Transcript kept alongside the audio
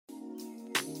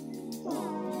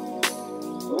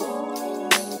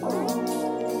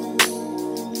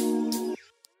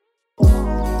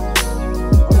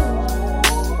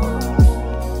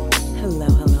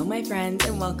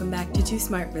Welcome back to Too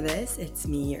Smart for This. It's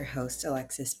me, your host,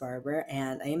 Alexis Barber,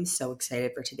 and I am so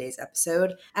excited for today's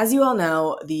episode. As you all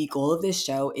know, the goal of this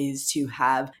show is to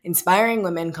have inspiring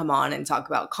women come on and talk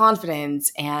about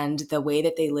confidence and the way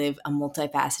that they live a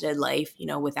multifaceted life,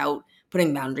 without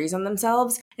putting boundaries on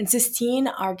themselves. And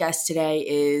Sixtine, our guest today,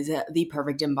 is the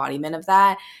perfect embodiment of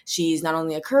that. She's not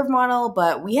only a curve model,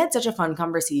 but we had such a fun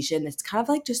conversation. It's kind of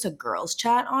like just a girls'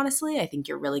 chat, honestly. I think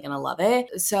you're really going to love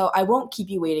it. So I won't keep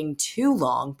you waiting too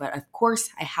long, but of course,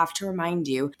 I have to remind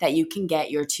you that you can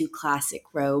get your Too Classic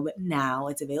robe now.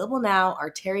 It's available now. Our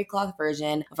terry cloth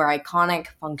version of our iconic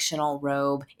functional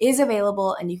robe is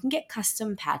available, and you can get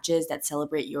custom patches that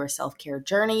celebrate your self-care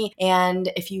journey.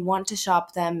 And if you want to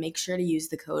shop them, make sure to use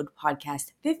the code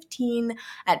podcast15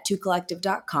 at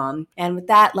twocollective.com. And with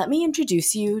that, let me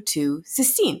introduce you to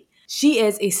Sixtine. She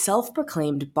is a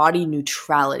self-proclaimed body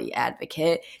neutrality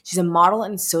advocate. She's a model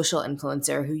and social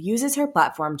influencer who uses her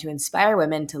platform to inspire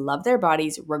women to love their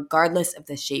bodies regardless of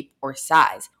the shape or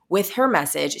size. With her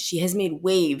message, she has made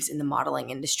waves in the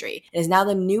modeling industry and is now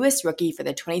the newest rookie for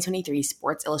the 2023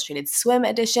 Sports Illustrated Swim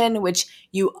edition, which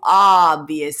you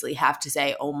obviously have to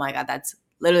say, oh my God, that's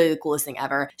literally the coolest thing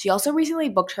ever. She also recently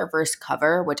booked her first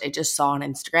cover, which I just saw on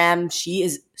Instagram. She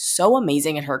is so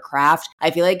amazing at her craft. I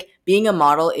feel like being a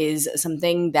model is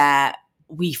something that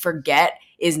we forget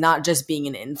is not just being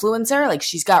an influencer. Like,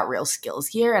 she's got real skills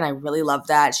here, and I really love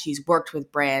that. She's worked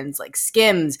with brands like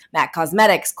Skims, MAC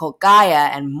Cosmetics, Cult Gaia,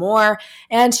 and more.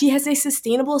 And she has a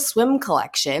sustainable swim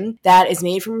collection that is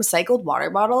made from recycled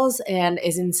water bottles and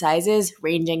is in sizes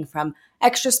ranging from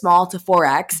extra small to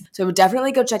 4X. So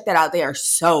definitely go check that out. They are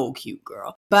so cute,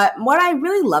 girl. But what I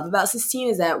really love about Sixtine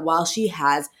is that while she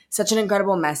has such an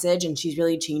incredible message and she's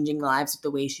really changing lives with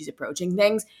the way she's approaching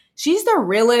things, she's the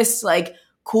realest,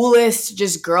 coolest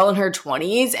just girl in her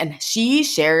 20s. And she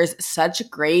shares such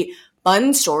great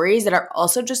fun stories that are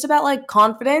also just about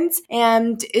confidence.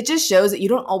 And it just shows that you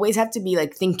don't always have to be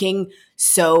thinking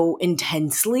so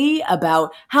intensely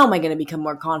about how am I going to become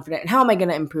more confident and how am I going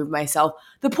to improve myself.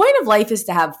 The point of life is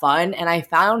to have fun. And I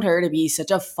found her to be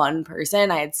such a fun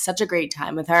person. I had such a great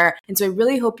time with her. And so I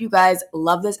really hope you guys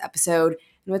love this episode.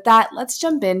 And with that, let's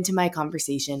jump into my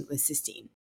conversation with Sixtine.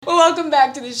 Well, welcome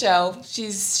back to the show.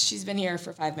 She's been here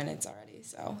for 5 minutes already,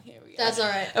 so here we go. That's all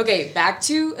right. Okay, back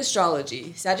to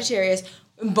astrology. Sagittarius.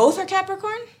 Both are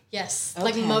Capricorn? Yes.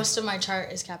 Okay. Most of my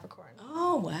chart is Capricorn.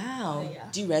 Oh, wow. Yeah.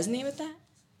 Do you resonate with that?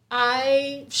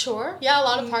 Sure. Yeah, a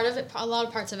lot of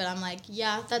parts of it, I'm like,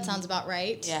 yeah, that sounds about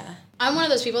right. Yeah. I'm one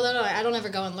of those people that I don't ever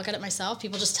go and look at it myself.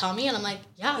 People just tell me, and I'm like,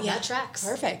 yeah, that tracks.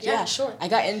 Perfect. Yeah, sure. I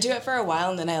got into it for a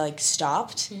while, and then I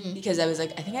stopped because I was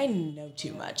like, I think I know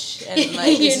too much, and this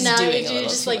is doing you're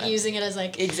just too much. using it as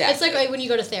exactly. It's like when you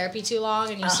go to therapy too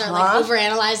long and you start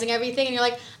overanalyzing everything, and you're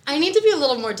like, I need to be a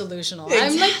little more delusional.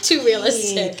 Exactly. I'm too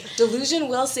realistic. Delusion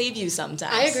will save you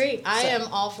sometimes. I agree. I am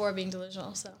all for being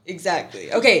delusional. So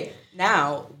exactly. Okay.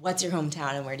 Now, what's your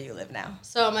hometown and where do you live now?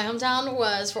 So my hometown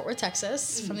was Fort Worth,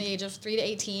 Texas, from the age of 3 to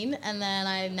 18, and then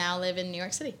I now live in New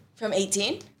York City. From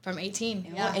 18? From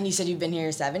 18, yeah. And you said you've been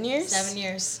here 7 years? 7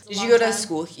 years. Did you go to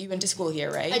school? You went to school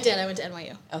here, right? I did. I went to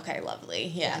NYU. Okay, lovely.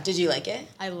 Yeah. Did you like it?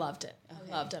 I loved it. I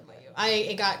loved NYU.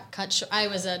 It got cut short. I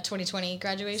was a 2020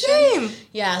 graduation. Same.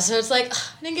 Yeah, so it's I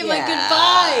didn't get my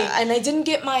goodbye. And I didn't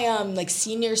get my,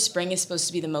 senior spring is supposed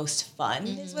to be the most fun,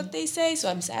 is what they say, so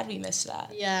I'm sad we missed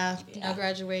that. Yeah, no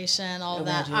graduation, all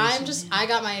that. I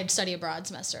got my study abroad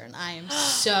semester, and I am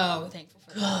so thankful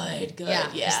for that. Good,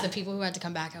 yeah. Just the people who had to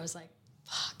come back, I was like,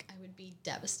 fuck, I would be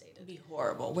devastated. It would be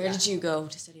horrible. Where did you go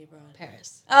to study abroad?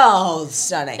 Paris. Oh,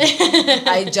 stunning.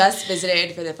 I just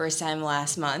visited for the first time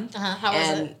last month. How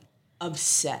was it?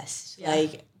 Obsessed. Yeah.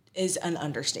 Is an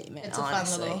understatement, it's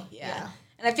honestly. A fun little, yeah.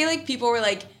 And I feel like people were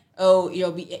like, oh,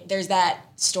 there's that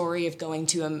story of going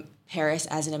to Paris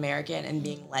as an American and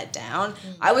being let down.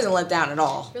 I wasn't let down at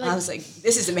all. I was like,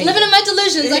 this is amazing. Living in my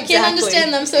delusions. Exactly. I can't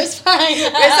understand them, so it's fine.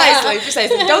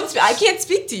 Precisely. I can't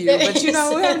speak to you, but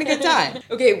we're having a good time.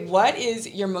 Okay, what is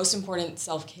your most important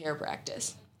self-care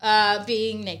practice?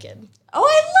 Being naked. Oh,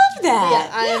 I love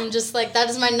that. Yeah, I'm just that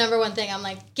is my number one thing. I'm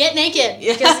like, get naked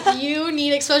because you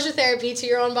need exposure therapy to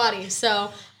your own body.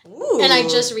 So, and I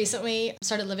just recently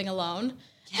started living alone.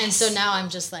 Yes. And so now I'm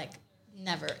just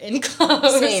never in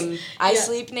clothes. Same. I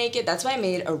sleep naked. That's why I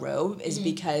made a robe is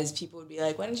because people would be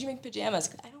like, why don't you make pajamas?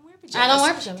 Because I don't wear pajamas. I don't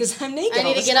wear pajamas. Because I'm naked. I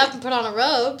need to get up and put on a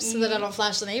robe so that I don't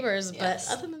flash the neighbors. Yes.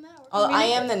 But other than that. I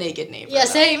am the naked neighbor. Yeah,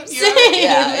 same.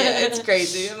 Yeah, it's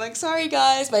crazy. I'm like, sorry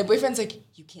guys. My boyfriend's like,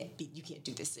 you can't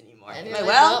do this anymore. I'm like,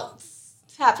 well,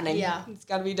 it's happening. Yeah. It's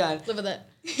got to be done. Live with it.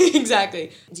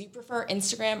 Exactly. Do you prefer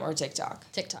Instagram or TikTok?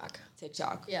 TikTok.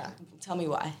 TikTok. Yeah. Tell me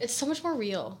why. It's so much more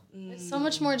real. It's so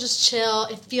much more just chill.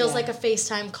 It feels like a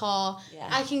FaceTime call. Yeah.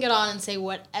 I can get on and say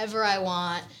whatever I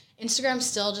want. Instagram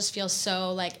still just feels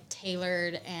so like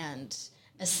tailored and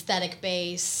aesthetic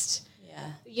based.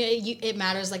 Yeah. It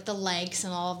matters like the likes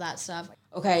and all of that stuff.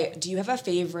 Okay, do you have a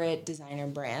favorite designer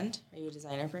brand? Are you a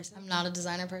designer person? I'm not a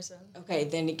designer person. Okay,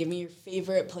 then give me your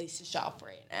favorite place to shop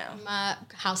right now. My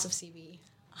House of CB.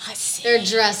 I see. Their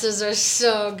dresses are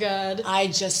so good. I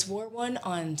just wore one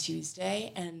on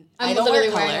Tuesday, and I'm I don't wear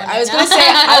literally color. wearing one I was right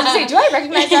gonna now. say, do I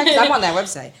recognize that? Because I'm on that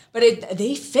website. But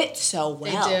they fit so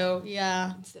well. They do,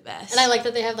 yeah. It's the best. And I like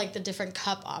that they have like the different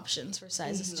cup options for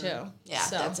sizes too. Yeah,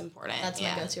 so that's important. That's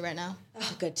my go-to right now.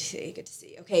 Oh, good to see. Good to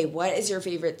see. Okay, what is your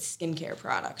favorite skincare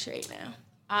product right now?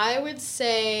 I would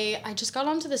say I just got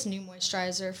onto this new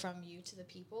moisturizer from You to the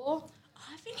People. Oh,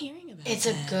 I've been hearing about it. It's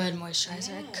a good moisturizer.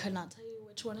 Yeah. I could not tell you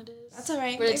which one it is. That's all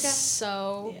right. But it's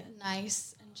so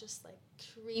nice and just like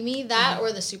creamy. That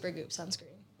or the Super Goop sunscreen.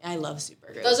 I love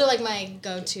Supergoop. Those are like my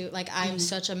go-to. Like I'm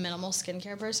such a minimal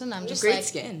skincare person. I'm just great like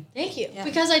skin. Thank you. Yeah.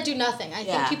 Because I do nothing. I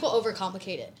think people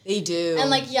overcomplicate it. They do. And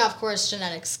like of course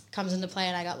genetics comes into play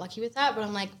and I got lucky with that, but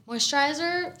I'm like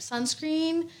moisturizer,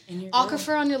 sunscreen,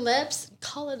 aquifer on your lips,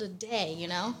 call it a day, you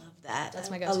know? I love that.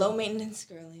 That's my go-to. A low maintenance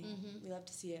girly. We love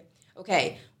to see it.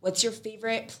 Okay, what's your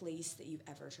favorite place that you've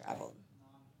ever traveled?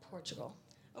 Portugal.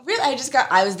 Oh, really?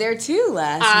 I was there too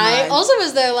last month. I also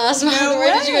was there last month. No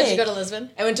Where did you go? way. Did you go to Lisbon?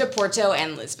 I went to Porto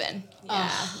and Lisbon. Yeah.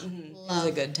 Oh, It was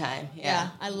a good time. Yeah,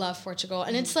 I love Portugal.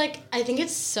 And it's like, I think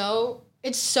it's so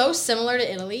similar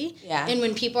to Italy. Yeah. And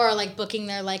when people are like booking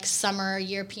their like summer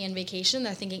European vacation,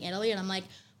 they're thinking Italy. And I'm like,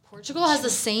 Portugal has the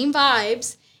same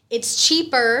vibes. It's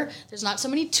cheaper. There's not so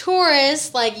many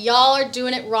tourists. Like, y'all are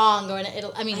doing it wrong going to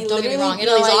Italy. I mean, don't get me wrong.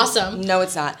 Italy's awesome. No,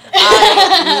 it's not.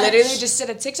 I literally just did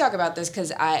a TikTok about this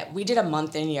because we did a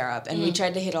month in Europe and we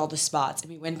tried to hit all the spots.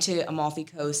 And we went to Amalfi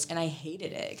Coast and I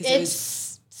hated it. Because it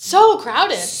was so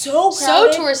crowded. So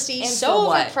touristy. And so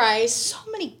overpriced. So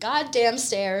many goddamn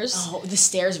stairs. Oh, the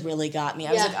stairs really got me.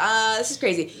 I was like, this is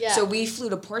crazy. Yeah. So we flew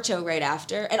to Porto right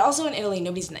after. And also in Italy,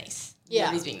 nobody's nice. Yeah.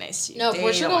 Nobody's being nice to you. No, they don't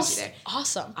want Portugal's you there.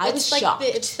 awesome. I was shocked.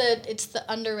 It's the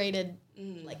underrated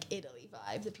like Italy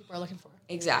vibe that people are looking for.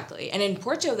 Exactly. And in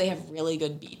Porto, they have really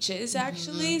good beaches,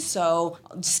 actually. So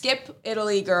skip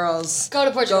Italy, girls. Go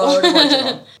to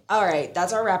Portugal. All right.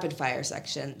 That's our rapid fire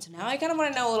section. So now I kind of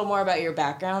want to know a little more about your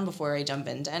background before I jump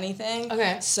into anything.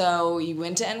 Okay. So you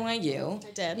went to NYU.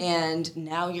 I did. And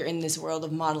now you're in this world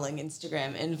of modeling,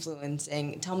 Instagram,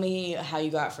 influencing. Tell me how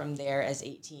you got from there as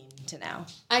 18 to now.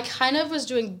 I kind of was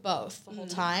doing both the whole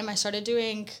time. I started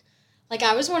doing... Like,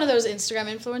 I was one of those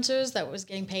Instagram influencers that was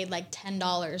getting paid, like,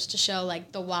 $10 to show,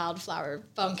 like, the wildflower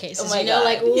phone cases. Oh my God.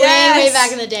 Like, way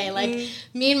back in the day. Like,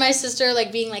 me and my sister,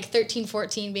 like, being, like, 13,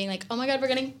 14, being like, oh, my God, we're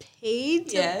getting paid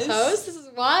to post? This is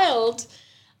wild. So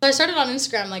I started on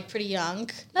Instagram, like, pretty young.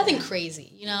 Nothing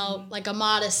crazy, you know? Like, a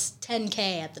modest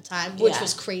 10K at the time, which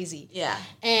was crazy. Yeah.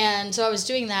 And so I was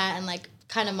doing that and, like,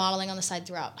 kind of modeling on the side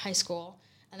throughout high school.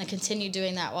 And I continued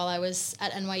doing that while I was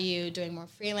at NYU doing more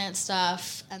freelance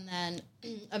stuff. And then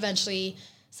eventually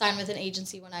signed with an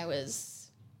agency when I was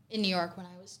in New York when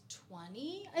I was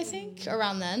 20, I think,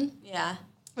 around then. Yeah.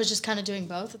 Was just kind of doing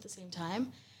both at the same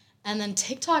time. And then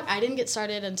TikTok, I didn't get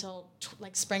started until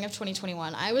like spring of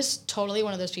 2021. I was totally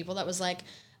one of those people that was like,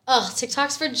 oh,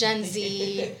 TikTok's for Gen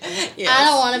Z. I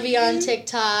don't want to be on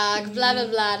TikTok, blah, blah,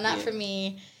 blah, not for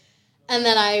me. And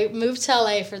then I moved to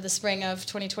LA for the spring of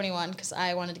 2021 because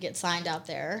I wanted to get signed out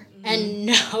there. And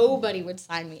nobody would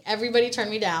sign me. Everybody turned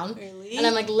me down. Really? And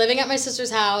I'm like living at my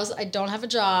sister's house. I don't have a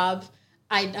job.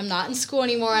 I'm not in school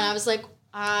anymore. And I was like,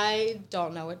 I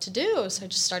don't know what to do. So I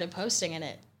just started posting and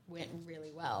it went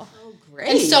really well. Oh, great.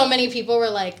 And so many people were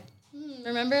like,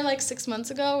 remember like 6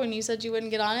 months ago when you said you wouldn't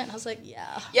get on it? And I was like,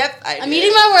 yeah. Yep. I'm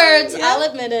eating my words. Yep. I'll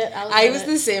admit it. I was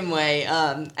the same way.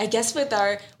 I guess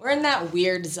we're in that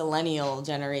weird zillennial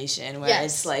generation where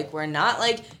it's like we're not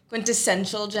like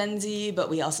quintessential Gen Z, but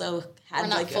we also had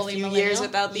like a few years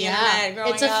without the internet growing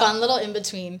up. It's a fun little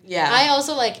in-between. Yeah. I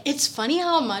also like, it's funny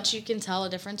how much you can tell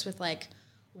a difference with like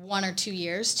 1 or 2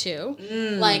 years too.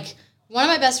 Like, one of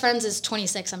my best friends is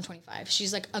 26, I'm 25.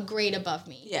 She's like a grade above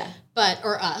me. Yeah.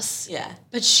 Or us. Yeah.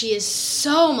 But she is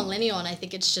so millennial, and I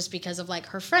think it's just because of like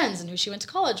her friends and who she went to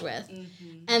college with.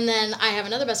 And then I have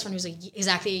another best friend who's like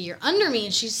exactly a year under me,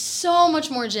 and she's so much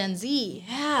more Gen Z.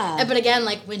 Yeah. But again,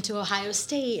 like went to Ohio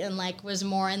State and like was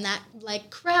more in that like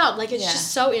crowd. Like it's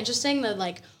just so interesting that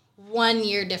like 1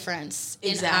 year difference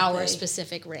in our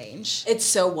specific range. It's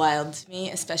so wild to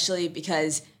me, especially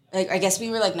because like I guess we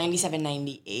were like 97,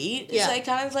 98 is like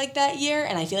kind of like that year,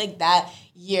 and I feel like that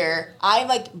year. I'm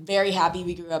like very happy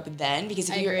we grew up then, because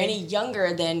if you're any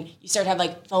younger, then you start to have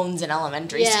like phones in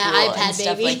elementary school iPad and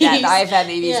stuff babies. like that. The iPad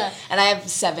babies. Yeah. And I have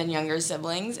 7 younger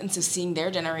siblings, and so seeing their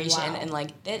generation and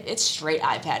like it's straight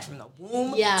iPad from the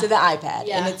womb to the iPad.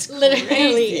 Yeah. And it's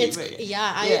literally crazy.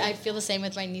 I feel the same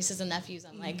with my nieces and nephews.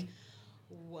 I'm like,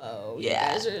 whoa, you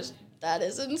guys are. That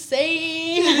is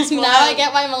insane. Now I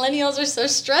get why millennials are so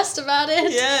stressed about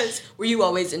it. Yes. Were you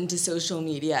always into social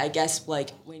media? I guess, like,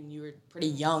 when you were pretty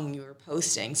young, you were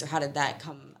posting. So how did that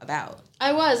come about?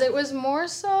 I was. It was more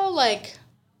so, like,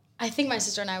 I think my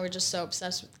sister and I were just so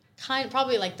obsessed with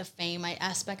probably, like, the fame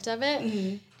aspect of it.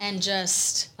 Mm-hmm. And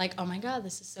just, like, oh, my God,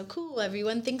 this is so cool.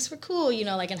 Everyone thinks we're cool. You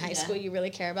know, like, in high school, you really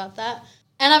care about that.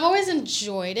 And I've always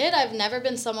enjoyed it. I've never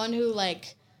been someone who,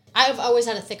 like... I've always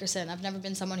had a thicker skin. I've never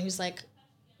been someone who's, like,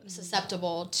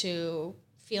 susceptible to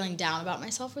feeling down about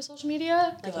myself with social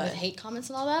media, like with hate comments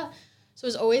and all that. So it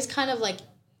was always kind of, like,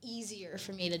 easier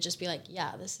for me to just be like,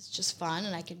 yeah, this is just fun,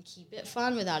 and I can keep it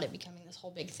fun without it becoming this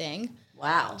whole big thing.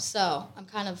 Wow. So I'm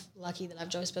kind of lucky that I've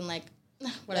just been like,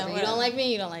 whatever, you don't like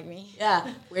me, you don't like me.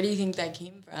 Yeah. Where do you think that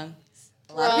came from?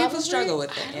 A lot of people struggle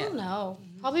with it. I don't know.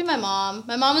 Probably my mom.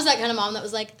 My mom was that kind of mom that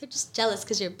was like, they're just jealous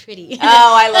because you're pretty. Oh,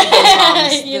 I love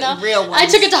those moms. You know? Real ones. I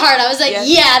took it to heart. I was like,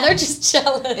 yeah, they're just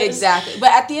jealous. Exactly.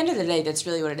 But at the end of the day, that's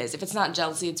really what it is. If it's not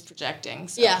jealousy, it's projecting.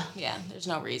 So, yeah, there's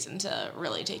no reason to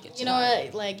really take it to heart. You know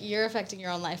what? Like, you're affecting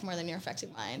your own life more than you're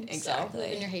affecting mine. Exactly.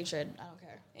 So, in your hatred, I don't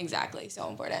care. Exactly. So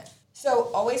important.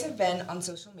 So, always have been on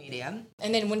social media.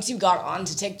 And then once you got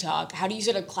onto TikTok, how do you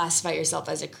sort of classify yourself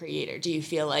as a creator? Do you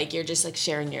feel like you're just, like,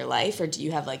 sharing your life, or do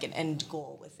you have, like, an end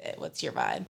goal with it? What's your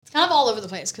vibe? It's kind of all over the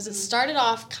place, because it started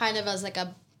off kind of as, like,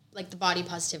 the body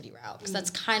positivity route, because that's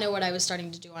kind of what I was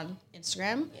starting to do on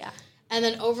Instagram. Yeah. And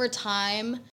then over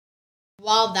time,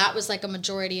 while that was, like, a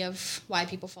majority of why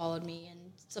people followed me and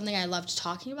something I loved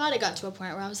talking about, it got to a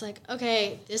point where I was like,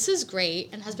 okay, this is great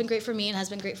and has been great for me and has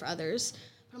been great for others.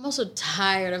 But I'm also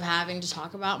tired of having to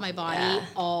talk about my body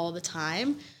all the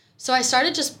time. So I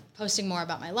started just posting more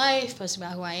about my life, posting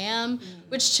about who I am,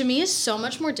 which to me is so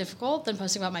much more difficult than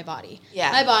posting about my body.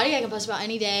 Yeah. My body, I can post about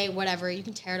any day, whatever. You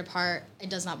can tear it apart. It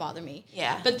does not bother me.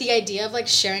 Yeah. But the idea of, like,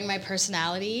 sharing my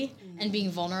personality and being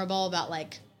vulnerable about,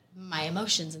 like, my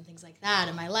emotions and things like that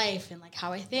in my life and, like,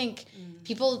 how I think,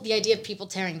 the idea of people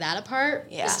tearing that apart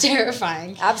is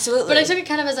terrifying. Absolutely. But I took it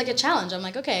kind of as, like, a challenge. I'm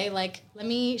like, okay, like, let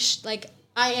me,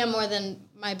 I am more than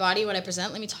my body, what I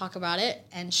present. Let me talk about it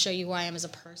and show you who I am as a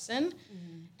person.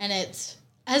 And it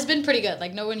has been pretty good.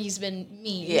 Like, no one has been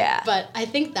mean. Yeah. But I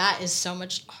think that is so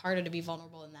much harder to be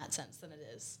vulnerable in that sense than it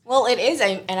is. Well, it is.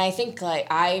 And I think, like,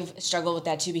 I've struggled with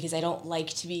that, too, because I don't like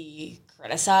to be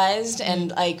criticized.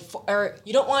 And, like, or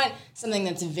you don't want something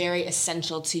that's very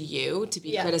essential to you to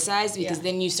be criticized, because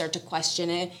then you start to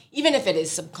question it, even if it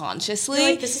is subconsciously.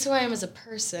 You're like, this is who I am as a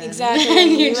person. Exactly.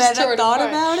 And you just thought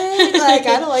about it? Like,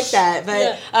 I don't like that.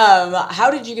 But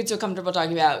how did you get so comfortable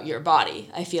talking about your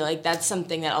body? I feel like that's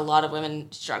something that a lot of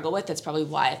women struggle with. That's probably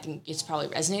why I think it's probably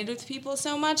resonated with people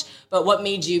so much. But what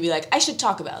made you be like, I should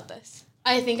talk about this?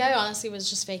 I think I honestly was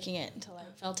just faking it until I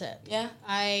felt it. Yeah.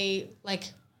 I,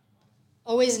 like,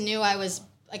 always knew I was,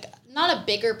 like, not a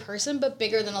bigger person, but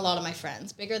bigger than a lot of my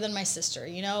friends, bigger than my sister,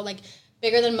 you know, like,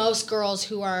 bigger than most girls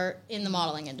who are in the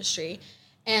modeling industry.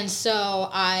 And so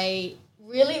I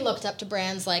really looked up to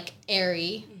brands like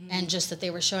Aerie, and just that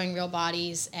they were showing real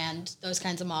bodies and those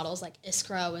kinds of models. Like,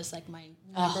 Iskra was, like, my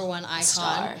number one icon.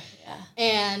 Star. Yeah.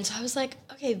 And so I was like,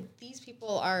 okay, these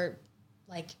people are,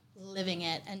 like, living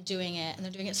it and doing it, and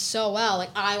they're doing it so well. Like,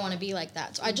 I want to be like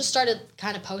that. So I just started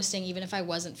kind of posting even if I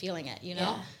wasn't feeling it, you know?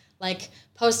 Yeah. Like,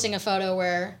 posting a photo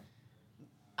where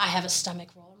I have a stomach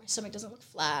roll, my stomach doesn't look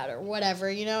flat or whatever,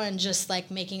 you know, and just,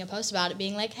 like, making a post about it,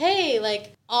 being like, hey,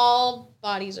 like, all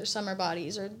bodies are summer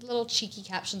bodies, or little cheeky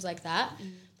captions like that.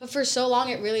 But for so long,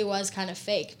 it really was kind of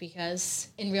fake, because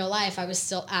in real life, I was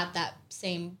still at that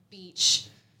same beach,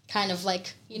 kind of,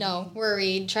 like, you know,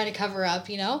 worried, trying to cover up,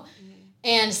 you know?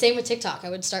 And same with TikTok.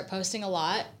 I would start posting a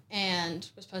lot, and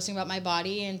was posting about my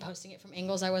body and posting it from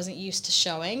angles I wasn't used to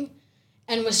showing,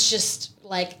 and was just,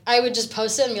 like, I would just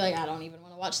post it and be like, I don't even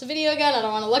want to watch the video again. I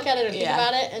don't want to look at it or think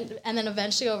about it. And then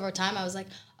eventually over time, I was like,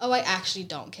 oh, I actually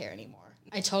don't care anymore.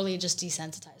 I totally just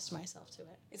desensitized myself to it.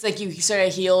 It's like you sort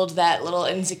of healed that little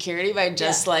insecurity by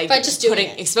just by just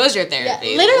putting exposure therapy.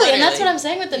 Yeah, literally, and that's what I'm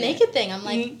saying with the naked thing. I'm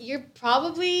like, you're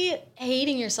probably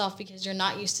hating yourself because you're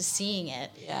not used to seeing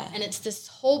it. Yeah. And it's this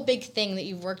whole big thing that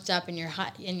you've worked up in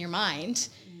your mind.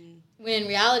 When in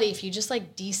reality, if you just,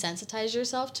 like, desensitize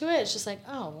yourself to it, it's just like,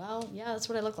 oh, well, yeah, that's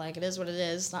what I look like. It is what it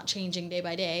is. It's not changing day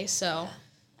by day. So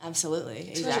Absolutely.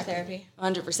 Exposure therapy.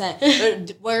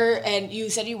 100%. And you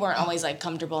said you weren't always like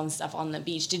comfortable and stuff on the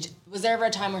beach. Was there ever a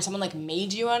time where someone like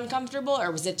made you uncomfortable,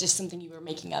 or was it just something you were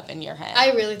making up in your head?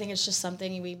 I really think it's just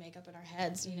something we make up in our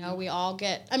heads. You know, we all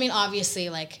get, I mean, obviously,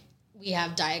 like, we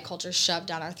have diet culture shoved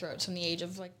down our throats from the age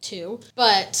of, like, 2.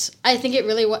 But I think it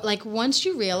really, like, once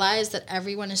you realize that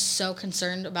everyone is so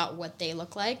concerned about what they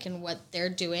look like and what they're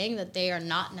doing, that they are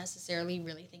not necessarily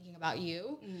really thinking about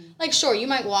you. Like, sure, you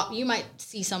might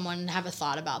see someone and have a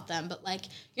thought about them, but, like,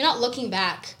 you're not looking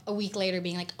back a week later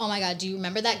being like, oh, my God, do you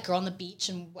remember that girl on the beach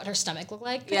and what her stomach looked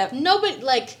like? Yep. Nobody,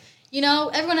 like, you know,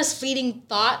 everyone has fleeting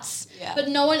thoughts, but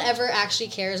no one ever actually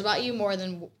cares about you more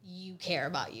than you care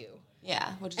about you.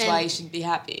 Yeah, which is why you should be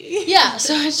happy. Yeah,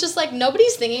 so it's just like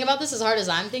nobody's thinking about this as hard as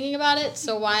I'm thinking about it,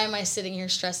 so why am I sitting here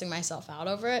stressing myself out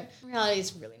over it? In reality,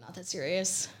 it's really not that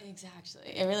serious.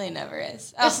 Exactly. It really never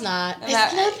is. It's not.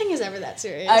 Nothing is ever that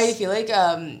serious. I feel like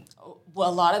a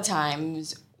lot of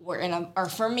times or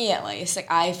for me at least,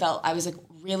 like I felt I was like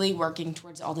really working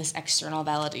towards all this external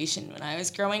validation when I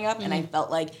was growing up, and I felt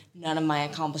like none of my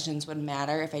accomplishments would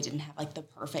matter if I didn't have like the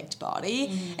perfect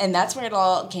body, and that's where it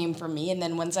all came from me. And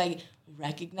then once I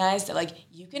recognized that like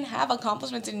you can have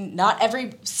accomplishments and not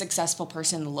every successful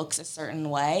person looks a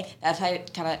certain way, that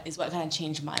is what kind of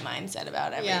changed my mindset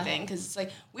about everything, because it's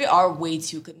like we are way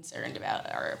too concerned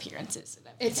about our appearances and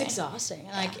everything. It's exhausting.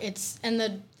 Like it's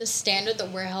the standard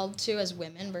that we're held to as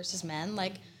women versus men,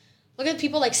 like look at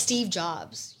people like Steve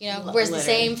Jobs, you know, wears the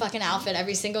same fucking outfit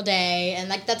every single day, and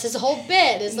like that's his whole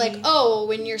bit is like, oh,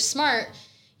 when you're smart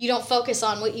you don't focus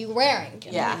on what you're wearing.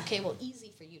 And like, okay, well,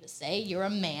 easy for you to say, you're a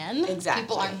man. Exactly.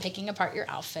 People aren't picking apart your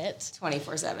outfit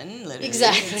 24/7, literally.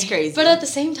 Exactly. It's crazy. But at the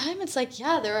same time, it's like,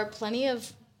 yeah, there are plenty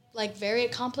of like very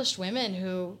accomplished women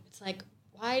who it's like,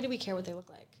 why do we care what they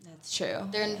look like? That's true.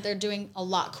 They're doing a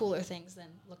lot cooler things than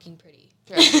looking pretty.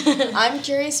 I'm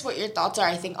curious what your thoughts are.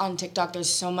 I think on TikTok there's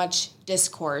so much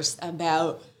discourse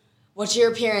about what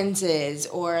your appearance is,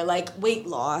 or like weight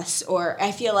loss, or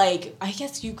I feel like, I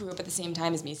guess you grew up at the same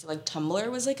time as me, so like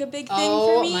Tumblr was like a big thing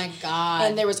for me. Oh my God.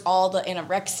 And there was all the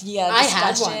anorexia discussions. I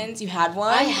had one. You had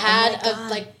one? I had a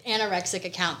like anorexic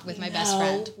account with my best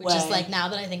friend, which is like, now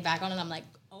that I think back on it, I'm like,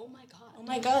 oh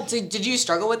my God. So did you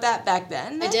struggle with that back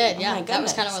then? I did, yeah. Oh my that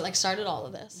was kind of what like started all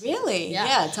of this. Really?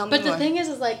 Yeah, tell me more. But the thing is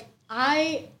like,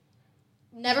 I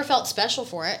never felt special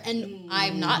for it, and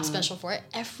I'm not special for it.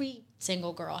 Every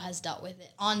single girl has dealt with it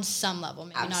on some level,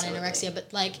 maybe Absolutely. Not anorexia,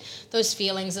 but like those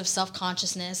feelings of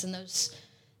self-consciousness and those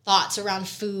thoughts around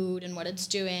food and what it's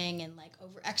doing and like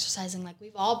over-exercising. Like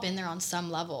we've all been there on some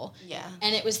level. Yeah.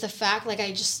 And it was the fact, like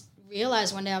I just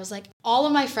realized one day, I was like, all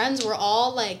of my friends were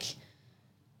all like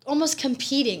almost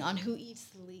competing on who eats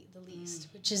the least,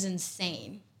 which is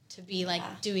insane to be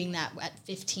like doing that at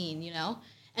 15, you know?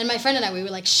 And my friend and I, we were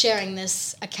like sharing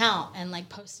this account and like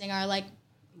posting our like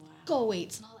goal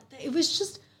weights and all that. It was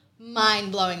just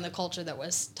mind-blowing, the culture that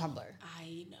was Tumblr.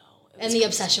 I know. And the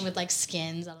obsession with like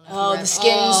skins. I don't know. Oh, the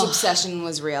skins obsession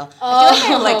was real. I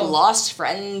feel like I like lost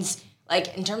friends,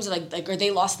 like in terms of like or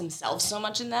they lost themselves so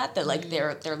much in that like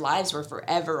their lives were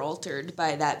forever altered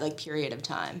by that like period of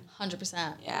time.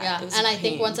 100%. Yeah. And I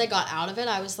think once I got out of it,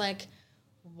 I was like,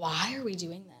 why are we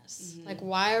doing this? Like,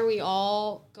 why are we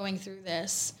all going through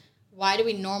this? Why do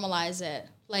we normalize it?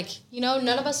 Like, you know,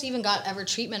 none of us even got ever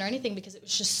treatment or anything because it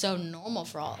was just so normal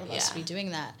for all of us to be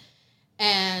doing that.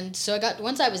 And so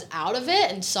once I was out of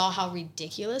it and saw how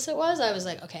ridiculous it was, I was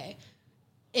like, okay,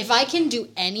 if I can do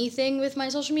anything with my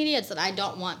social media, it's that I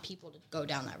don't want people to go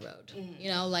down that road. You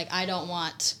know, like I don't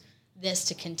want this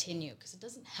to continue because it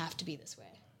doesn't have to be this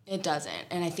way. It doesn't.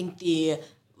 And I think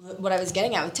what I was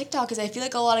getting at with TikTok is I feel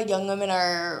like a lot of young women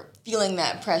are feeling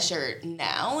that pressure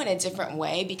now in a different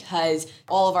way because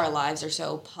all of our lives are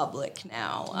so public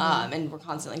now, and we're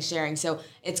constantly sharing. So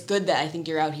it's good that I think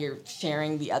you're out here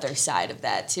sharing the other side of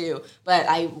that too. But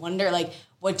I wonder, like,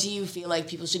 what do you feel like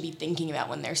people should be thinking about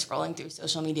when they're scrolling through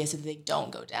social media so that they don't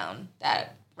go down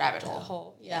that rabbit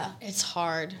hole? Yeah. It's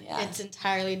hard. Yeah. It's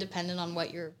entirely dependent on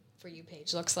what your For You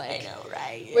page looks like. I know,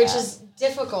 right? Yeah. Which is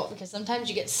difficult because sometimes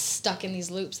you get stuck in these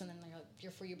loops and then like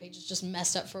your For You page is just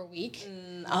messed up for a week.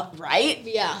 Right?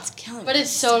 Yeah. It's killing But me. it's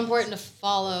so important to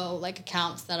follow like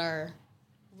accounts that are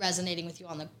resonating with you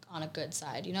on a good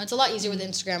side. You know, it's a lot easier with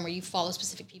Instagram where you follow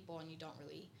specific people and you don't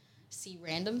really see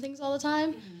random things all the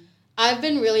time. I've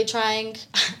been really trying,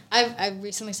 I've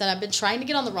recently said I've been trying to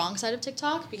get on the wrong side of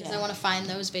TikTok because I want to find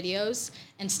those videos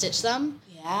and stitch them.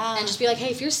 Yeah. And just be like, hey,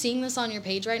 if you're seeing this on your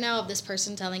page right now of this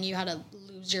person telling you how to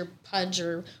lose your pudge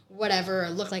or whatever, or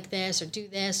look like this, or do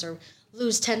this, or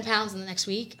lose 10 pounds in the next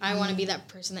week, I want to be that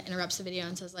person that interrupts the video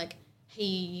and says like, hey,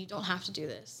 you don't have to do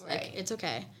this. Right. Like, it's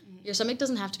okay. Your stomach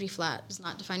doesn't have to be flat. It does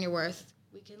not define your worth.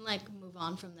 We can, like, move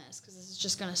on from this because this is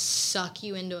just going to suck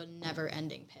you into a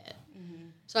never-ending pit.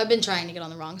 So I've been trying to get on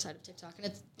the wrong side of TikTok, and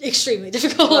it's extremely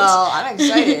difficult. Well, I'm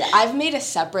excited. I've made a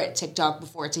separate TikTok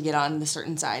before to get on the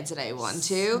certain sides that I want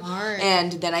to. Smart.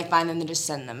 And then I find them and just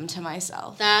send them to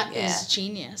myself. That is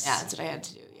genius. Yeah, that's what I had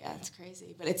to do. Yeah, it's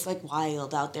crazy. But it's, like,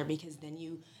 wild out there because then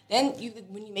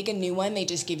when you make a new one, they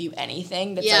just give you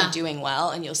anything that's, like, doing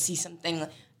well, and you'll see something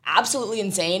absolutely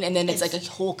insane, and then it's like a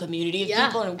whole community of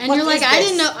people. And you're like, I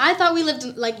didn't know. I thought we lived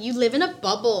in, like, you live in a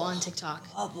bubble on TikTok.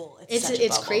 It's such a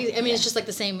bubble. Crazy. I mean, it's just like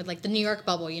the same with, like, the New York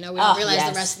bubble. You know, we don't realize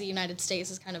the rest of the United States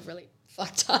is kind of really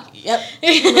fucked up. Yep.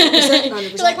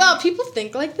 100%. You're like, wow, people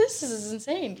think like this. This is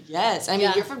insane. Yes, I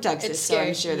mean, you're from Texas, so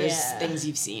I'm sure there's things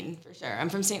you've seen for sure. I'm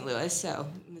from St. Louis, so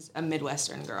I'm a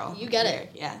Midwestern girl. You get it.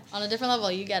 Yeah. On a different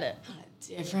level, you get it.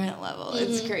 Different level.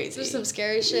 It's crazy. There's some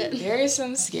scary shit. There is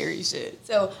some scary shit.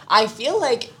 So I feel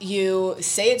like you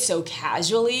say it so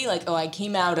casually, like, oh, I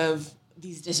came out of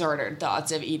these disordered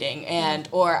thoughts of eating, and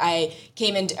or I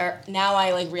came into, or now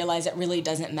I like realize it really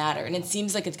doesn't matter, and it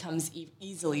seems like it comes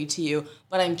easily to you.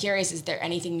 But I'm curious, is there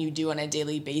anything you do on a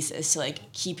daily basis to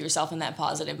like keep yourself in that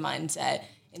positive mindset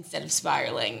instead of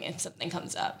spiraling if something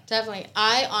comes up? Definitely.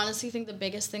 I honestly think the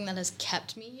biggest thing that has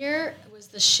kept me here was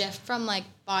the shift from, like,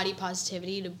 body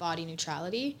positivity to body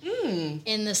neutrality.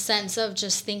 In the sense of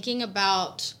just thinking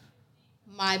about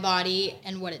my body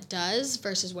and what it does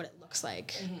versus what it looks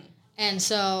like. And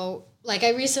so, like,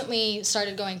 I recently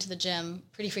started going to the gym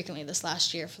pretty frequently this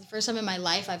last year. For the first time in my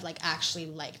life, I've, like, actually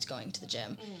liked going to the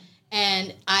gym.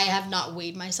 And I have not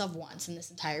weighed myself once in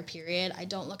this entire period. I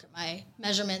don't look at my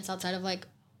measurements outside of, like,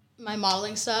 my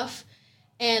modeling stuff,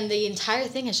 and the entire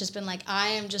thing has just been like, I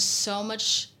am just so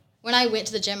much. When I went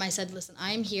to the gym, I said, listen,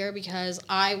 I'm here because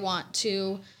I want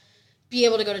to be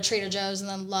able to go to Trader Joe's and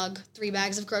then lug 3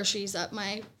 bags of groceries up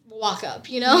my walk up,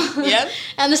 you know? Yep.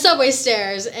 And the subway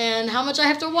stairs and how much I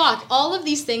have to walk. All of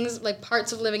these things, like,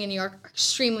 parts of living in New York are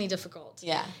extremely difficult.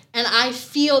 Yeah. And I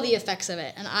feel the effects of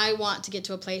it, and I want to get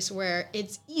to a place where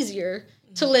it's easier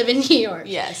to live in New York.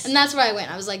 Yes. And that's where I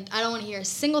went. I was like, I don't want to hear a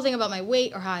single thing about my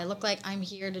weight or how I look like. I'm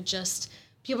here to just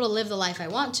be able to live the life I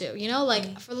want to. You know,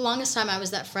 like, for the longest time, I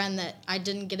was that friend that I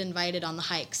didn't get invited on the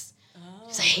hikes.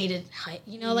 Because I hated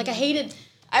like, I hated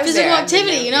physical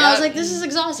activity, you know? Yep. I was like, this is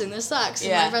exhausting. This sucks.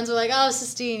 And my friends were like, oh,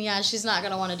 Sixtine, she's not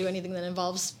going to want to do anything that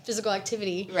involves physical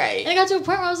activity. Right. And I got to a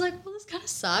point where I was like, well, this kind of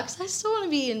sucks. I still want to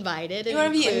be invited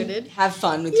and included. Have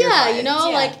fun with your friends. You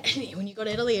know, like, when you go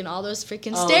to Italy and all those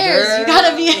freaking stairs, you got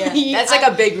to be... That's like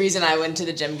a big reason I went to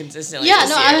the gym consistently.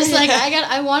 I was like,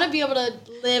 I want to be able to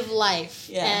live life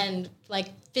and, like,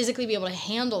 physically be able to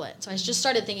handle it. So I just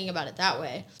started thinking about it that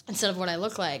way instead of what I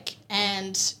look like.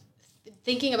 And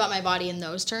thinking about my body in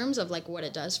those terms of, like, what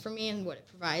it does for me and what it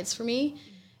provides for me,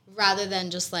 rather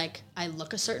than just, like, I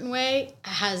look a certain way,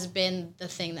 has been the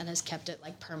thing that has kept it,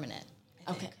 like, permanent.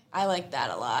 Okay. I like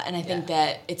that a lot. And I think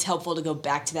that it's helpful to go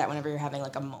back to that whenever you're having,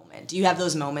 like, a moment. Do you have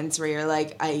those moments where you're,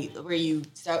 like, where you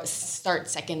start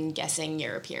second-guessing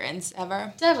your appearance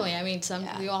ever? Definitely. I mean,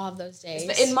 we all have those days.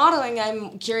 But in modeling,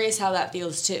 I'm curious how that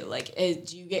feels, too. Like,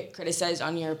 do you get criticized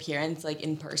on your appearance, like,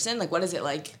 in person? Like, what is it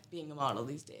like being a model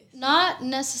these days? Not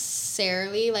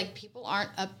necessarily. Like, people aren't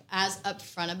as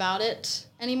upfront about it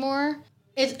anymore.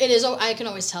 It is. I can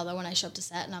always tell, though, when I show up to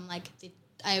set, and I'm, like...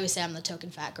 I always say I'm the token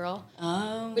fat girl,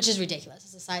 which is ridiculous.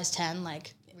 It's a size 10,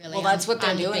 like, really. Well, that's what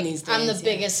they're doing these days. I'm the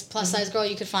biggest plus-size girl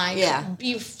you could find. Yeah.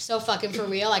 Be so fucking for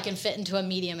real. I can fit into a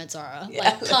medium at Zara. Yeah.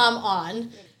 Like, come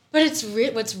on. But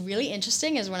what's really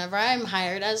interesting is whenever I'm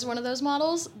hired as one of those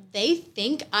models, they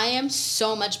think I am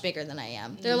so much bigger than I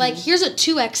am. They're like, here's a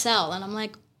 2XL. And I'm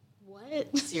like,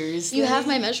 what? Seriously? You have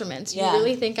my measurements. You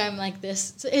really think I'm like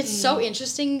this? It's so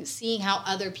interesting seeing how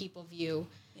other people view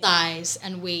size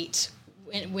and weight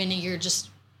when you're just,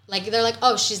 like, they're like,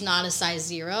 oh, she's not a size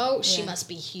 0, she must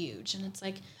be huge. And it's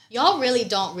like, y'all really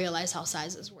don't realize how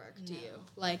sizes work, do you?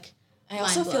 Like, I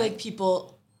also feel like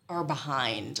people are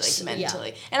behind, like,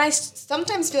 mentally. And I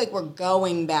sometimes feel like we're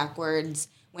going backwards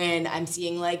when I'm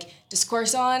seeing, like,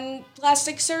 discourse on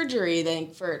plastic surgery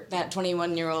for that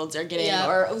 21-year-olds are getting,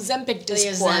 or Ozempic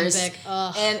discourse.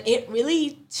 And it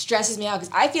really stresses me out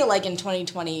because I feel like in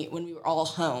 2020, when we were all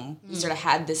home, we sort of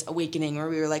had this awakening where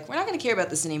we were like, we're not going to care about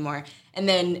this anymore. And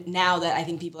then now that I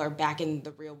think people are back in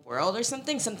the real world or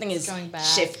something is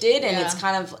shifted, and it's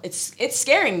kind of, it's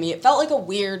scaring me. It felt like a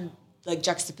weird, like,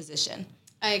 juxtaposition.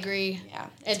 I agree. Yeah.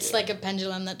 It's like a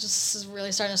pendulum that just is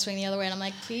really starting to swing the other way. And I'm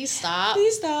like, please stop.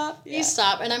 Please stop. Please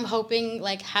stop. And I'm hoping,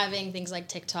 like, having things like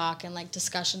TikTok and, like,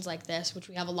 discussions like this, which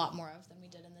we have a lot more of than we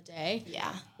did in the day,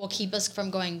 will keep us from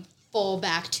going full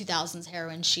back 2000s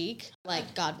heroin chic,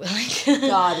 like God willing.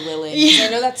 God willing. Yeah. I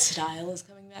know that style is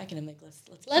coming back, and I'm like, let's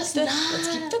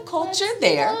keep the culture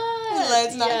there.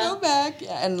 Let's not go back.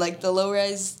 Yeah, and like the low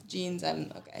rise jeans,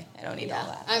 I'm okay. I don't need all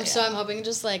that. I'm hoping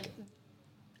just like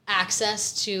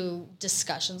access to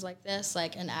discussions like this,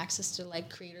 like, and access to like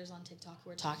creators on TikTok who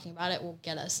are talking about it will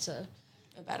get us to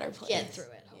a better place. Get through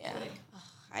it. Hopefully. Yeah,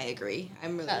 I agree.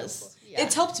 I'm really hopeful.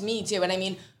 It's helped me too, and I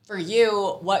mean, for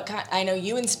you, I know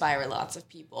you inspire lots of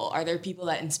people. Are there people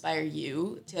that inspire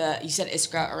you you said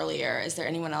Iskra earlier. Is there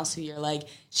anyone else who you're like,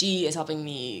 she is helping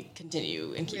me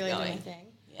continue and keep really going? Doing a thing?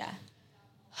 Yeah.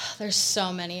 There's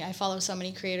so many. I follow so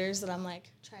many creators that I'm like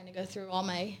trying to go through all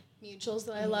my mutuals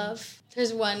that I love.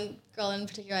 There's one girl in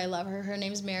particular I love her. Her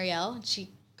name's Marielle, and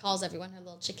she calls everyone her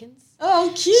little chickens.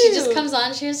 Oh, cute. She just comes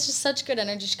on. She has just such good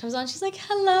energy. She comes on. She's like,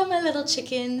 hello, my little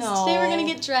chickens. Aww. Today we're going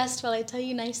to get dressed while I tell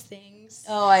you nice things.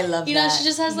 Oh, I love that. You know, she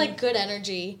just has, like, good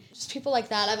energy. Just people like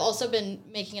that. I've also been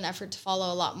making an effort to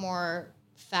follow a lot more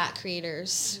fat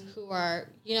creators who are,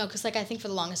 you know, because, like, I think for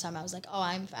the longest time I was like, oh,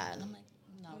 I'm fat. And I'm like,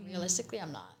 no, realistically,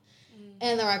 I'm not.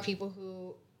 And there are people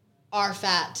who are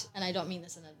fat, and I don't mean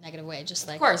this in a negative way, just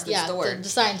like, of course, that's the word. The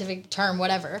scientific term,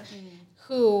 whatever,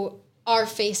 who are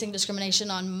facing discrimination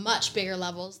on much bigger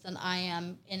levels than I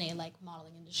am in a, like,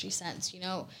 modeling industry sense, you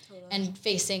know, and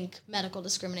facing medical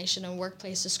discrimination and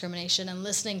workplace discrimination and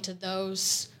listening to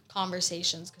those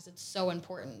conversations because it's so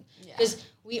important. Because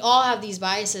we all have these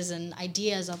biases and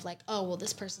ideas of, like, oh, well,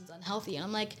 this person's unhealthy. And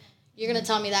I'm like, you're going to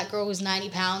tell me that girl who's 90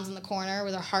 pounds in the corner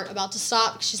with her heart about to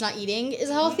stop because she's not eating is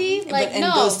healthy? Like, no.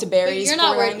 And goes to berries. You're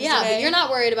not worried. Yeah, but you're not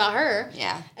worried about her.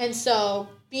 Yeah. And so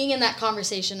being in that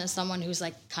conversation as someone who's,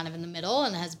 like, kind of in the middle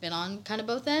and has been on kind of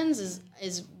both ends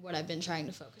is what I've been trying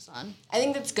to focus on. I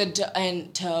think that's good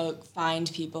to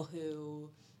find people who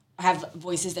have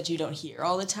voices that you don't hear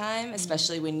all the time,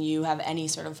 especially when you have any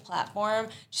sort of platform,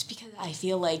 just because I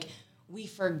feel like we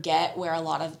forget where a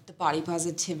lot of the body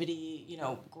positivity, you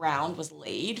know, ground was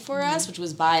laid for us, which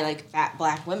was by, like, fat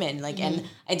Black women. Like, and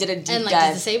I did a deep dive. And, like,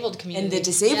 the disabled community. In the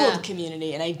disabled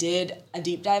community. And I did a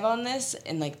deep dive on this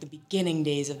in, like, the beginning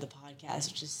days of the podcast,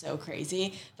 which is so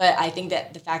crazy. But I think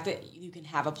that the fact that you can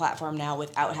have a platform now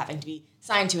without having to be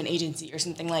signed to an agency or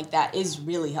something like that is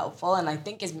really helpful, and I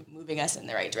think is moving us in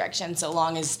the right direction, so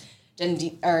long as Gen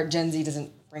Z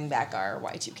doesn't bring back our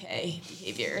Y2K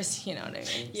behaviors, you know what I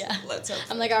mean? Yeah. So let's hope.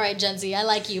 I'm like, all right, Gen Z, I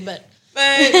like you, but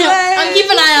I'm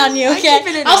keeping an eye on you,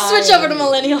 okay? I'll switch over to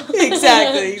millennial.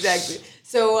 Exactly.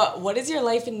 So what does your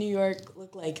life in New York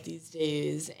look like these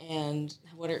days, and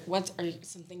what are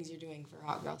some things you're doing for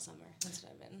Hot Girl Summer? That's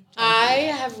what I've been.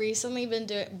 I have recently been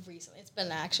doing. It's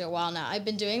been actually a while now. I've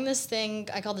been doing this thing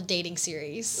I call the dating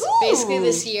series. Ooh. Basically,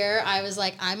 this year I was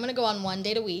like, I'm gonna go on 1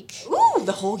 date a week. Ooh,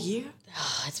 the whole year.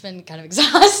 Oh, it's been kind of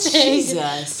exhausting.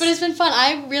 Jesus. But it's been fun.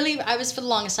 I was for the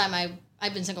longest time.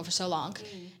 I've been single for so long,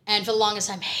 and for the longest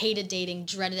time, hated dating,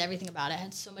 dreaded everything about it. I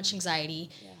had so much anxiety.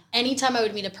 Yeah. Anytime I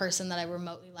would meet a person that I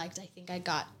remotely liked, I think I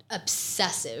got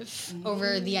obsessive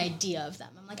over the idea of them.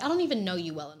 I'm like, I don't even know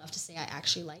you well enough to say I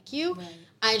actually like you. Right.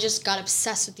 I just got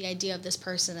obsessed with the idea of this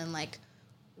person and, like,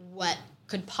 what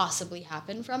could possibly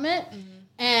happen from it.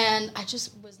 And I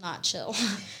just was not chill.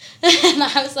 And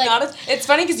I was like... it's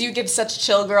funny because you give such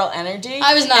chill girl energy.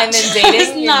 I was not and then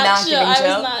dating, you're not giving chill. I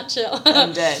was not chill.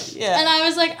 I'm dead, yeah. And I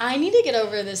was like, I need to get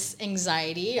over this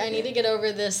anxiety. I need to get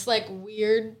over this, like,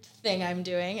 weird thing I'm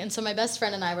doing. And so my best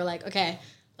friend and I were like, okay,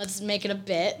 let's make it a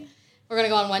bit. We're going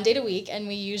to go on 1 date a week, and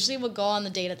we usually will go on the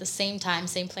date at the same time,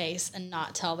 same place, and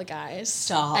not tell the guys.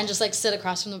 Stop. And just, like, sit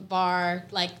across from the bar,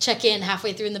 like, check in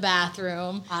halfway through in the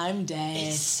bathroom. I'm dead.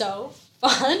 It's so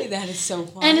fun. That is so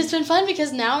fun. And it's been fun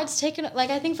because now it's taken,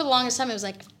 like, I think for the longest time it was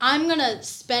like, if I'm going to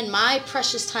spend my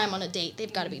precious time on a date,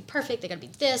 they've got to be perfect, they've got to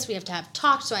be this, we have to have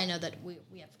talk so I know that we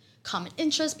have common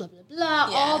interests, blah, blah, blah,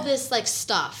 all this, like,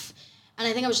 stuff. And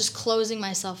I think I was just closing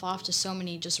myself off to so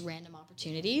many just random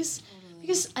opportunities.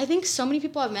 Because I think so many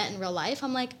people I've met in real life,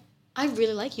 I'm like, I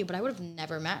really like you, but I would have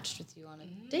never matched with you on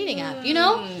a dating app, you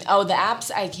know? Oh, the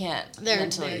apps, I can't they're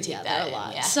a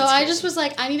lot. Yeah, so I just was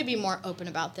like, I need to be more open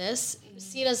about this,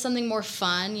 see it as something more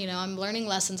fun, you know, I'm learning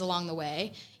lessons along the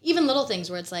way. Even little things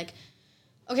where it's like,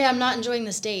 okay, I'm not enjoying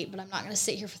this date, but I'm not going to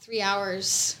sit here for 3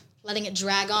 hours letting it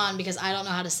drag on because I don't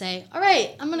know how to say, all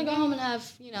right, I'm going to go home and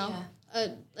have, you know,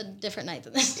 a different night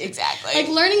than this. Exactly. Like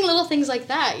learning little things like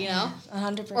that, you know?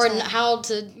 100%. Or how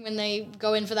to, when they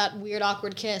go in for that weird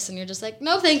awkward kiss and you're just like,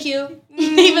 no thank you.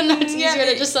 Even though it's easier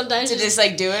to just sometimes. To just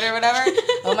like do it or whatever.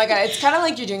 Oh my God. It's kind of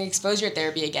like you're doing exposure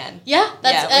therapy again. Yeah,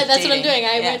 that's what I'm doing.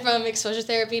 I went from exposure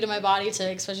therapy to my body to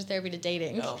exposure therapy to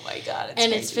dating. Oh my God.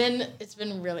 And crazy. It's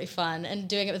been really fun. And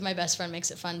doing it with my best friend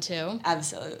makes it fun too.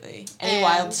 Absolutely. Any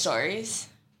wild stories?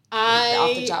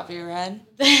 Off the top of your head?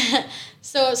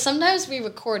 So sometimes we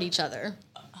record each other.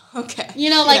 Okay. You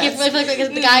know, like if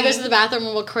the guy goes to the bathroom,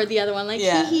 we'll record the other one. Like,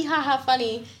 hee hee ha ha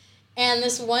funny. And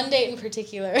this one date in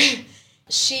particular,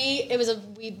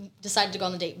 we decided to go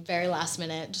on the date very last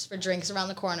minute just for drinks around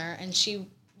the corner. And she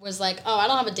was like, oh, I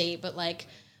don't have a date, but like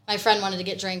my friend wanted to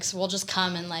get drinks. We'll just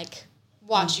come and like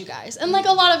watch you guys. And like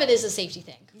a lot of it is a safety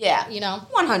thing. Yeah. You know?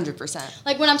 100%.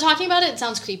 Like when I'm talking about it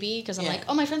sounds creepy because I'm like,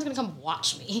 oh, my friend's going to come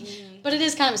watch me. But it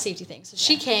is kind of a safety thing. So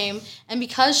she came, and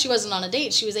because she wasn't on a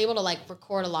date, she was able to like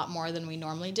record a lot more than we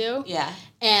normally do. Yeah.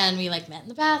 And we like met in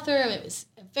the bathroom. It was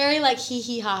a very like hee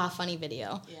hee ha ha funny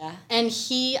video. Yeah. And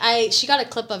she got a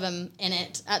clip of him in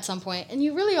it at some point, and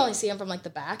you really only see him from like the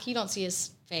back. You don't see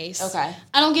his face. Okay.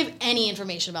 I don't give any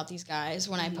information about these guys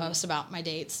when I post about my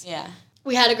dates. Yeah.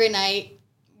 We had a great night.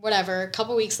 Whatever. A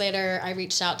couple weeks later, I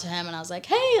reached out to him and I was like,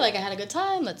 hey, like I had a good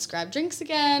time. Let's grab drinks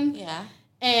again. Yeah.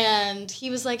 And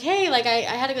he was like, hey, like I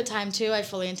had a good time too. I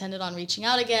fully intended on reaching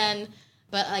out again.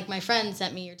 But like my friend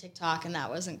sent me your TikTok and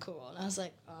that wasn't cool. And I was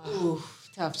like, oh. Ooh,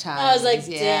 tough time. I was like,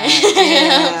 damn.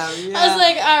 Yeah. I was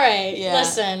like, all right,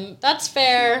 listen, that's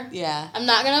fair. Yeah. I'm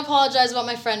not going to apologize about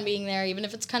my friend being there, even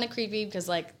if it's kind of creepy because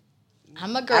like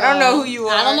I'm a girl. I don't know who you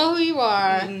are. I don't know who you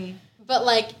are. Mm-hmm. But,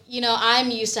 like, you know, I'm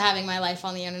used to having my life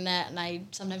on the internet, and I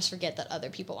sometimes forget that other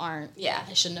people aren't. Yeah.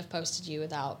 I shouldn't have posted you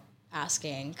without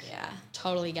asking. Yeah.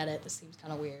 Totally get it. This seems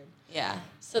kind of weird. Yeah.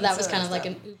 So that was kind of like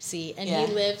an oopsie. And he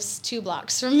lives 2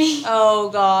 blocks from me. Oh,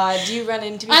 God. Do you run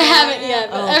into me? I haven't yet,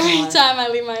 but every time I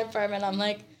leave my apartment, I'm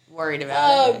like... worried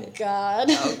about it. Oh, God.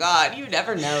 Oh, God. You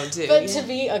never know, too. But to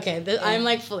be... Okay, I'm,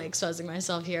 like, fully exposing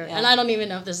myself here. Yeah. And I don't even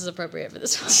know if this is appropriate for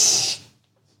this one.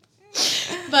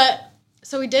 But...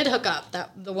 So we did hook up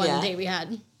the one date we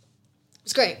had. It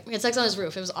was great. We had sex on his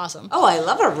roof. It was awesome. Oh, I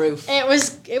love a roof. It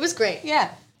was great.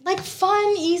 Yeah. Like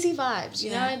fun, easy vibes.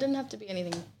 You know, it didn't have to be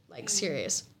anything like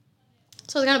serious.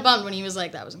 So I was kind of bummed when he was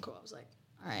like, that wasn't cool. I was like,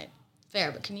 all right,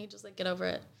 fair, but can you just like get over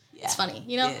it? Yeah. It's funny,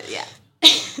 you know? Yeah.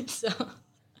 So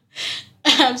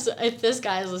if this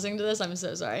guy is listening to this, I'm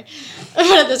so sorry. But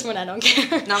at this point, I don't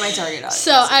care. Not my target audience.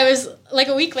 So I was, like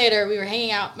a week later, we were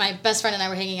hanging out, my best friend and I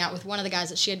were hanging out with one of the guys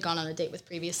that she had gone on a date with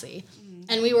previously. Mm-hmm.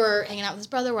 And we were hanging out with his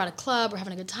brother, we're at a club, we're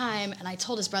having a good time, and I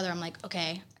told his brother, I'm like,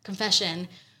 okay, confession,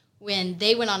 when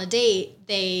they went on a date,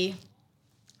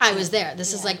 I was there.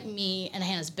 This is like me and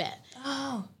Hannah's bit.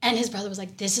 Oh. And his brother was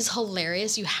like, this is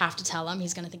hilarious. You have to tell him.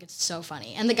 He's going to think it's so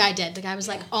funny. And the guy did. The guy was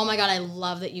like, oh my God, I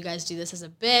love that you guys do this as a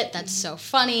bit. That's so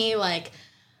funny. Like,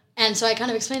 and so I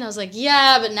kind of explained, I was like,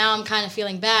 yeah, but now I'm kind of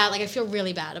feeling bad. Like, I feel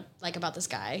really bad, like, about this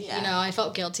guy. Yeah. You know, I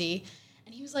felt guilty.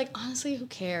 And he was like, honestly, who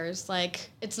cares?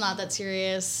 Like, it's not that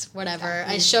serious, whatever.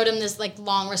 Exactly. I showed him this, like,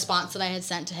 long response that I had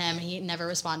sent to him, and he never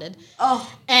responded. Oh.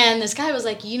 And this guy was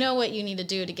like, you know what you need to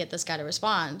do to get this guy to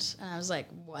respond? And I was like,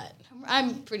 what?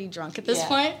 I'm pretty drunk at this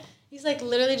point. He's like,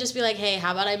 literally just be like, hey,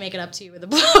 how about I make it up to you with a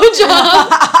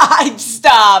blowjob?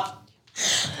 Stop.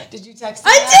 Did you text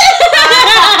him? I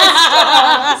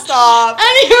did! Stop.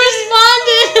 And he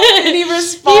responded. And he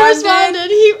responded?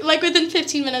 He, like, within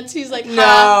 15 minutes, he's like,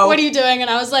 no. What are you doing? And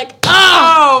I was like,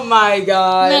 oh my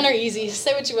God. Men are easy.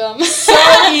 Say what you will.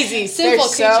 So easy. Simple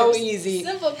creatures. So easy.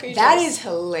 Simple creatures. That is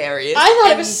hilarious. I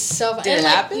thought it was so funny. Did it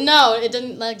happen? No, it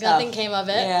didn't. Like, nothing came of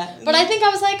it. Yeah. But I think I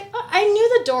was like, I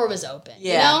knew the door was open.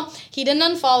 Yeah. You know? He didn't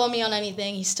unfollow me on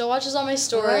anything. He still watches all my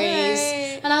stories.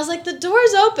 Right. And I was like, the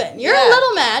door's open. You're a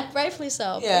little mad, rightfully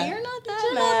so. Yeah. But you're not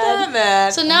that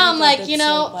mad. So now I'm like, you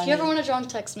know, if you ever want to drunk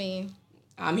text me,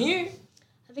 I'm here.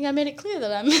 I think I made it clear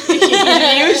that I'm.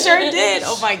 You sure did.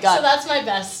 Oh my God. So that's my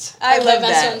best. I love my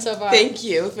best that. one so far. Thank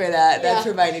you for that. That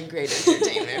provided great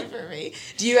entertainment for me.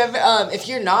 Do you ever, if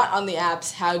you're not on the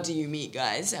apps, how do you meet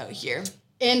guys out here?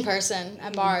 In person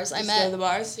at bars. I met. Go to the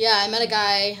bars? Yeah, I met a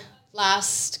guy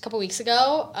couple weeks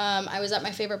ago. I was at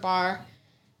my favorite bar,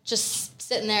 just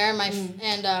sitting there,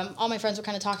 and all my friends were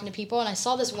kind of talking to people, and I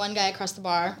saw this one guy across the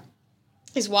bar.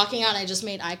 He's walking out, and I just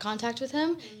made eye contact with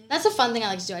him. That's a fun thing I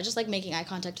like to do. I just like making eye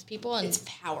contact with people. And it's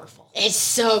powerful. It's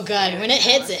so good. When it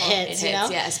hits, it hits, you know?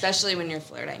 Yeah, especially when you're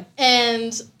flirting.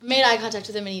 And made eye contact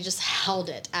with him, and he just held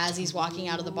it as he's walking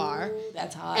out of the bar. Ooh,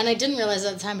 that's hot. And I didn't realize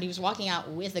at the time, but he was walking out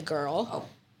with a girl. Oh.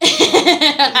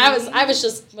 I was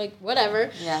just like,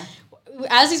 whatever. Yeah.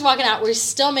 as he's walking out, we're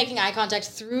still making eye contact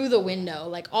through the window,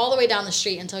 like all the way down the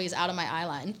street until he's out of my eye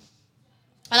line.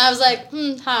 And I was like,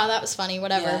 that was funny,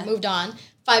 whatever. Yeah. Moved on.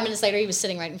 5 minutes later, he was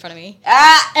sitting right in front of me.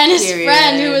 And his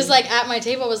friend, who was, like, at my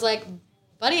table was like,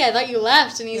 buddy, I thought you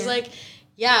left. And he's like,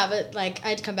 yeah, but, like, I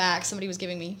had to come back. Somebody was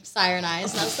giving me siren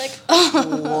eyes. And I was like,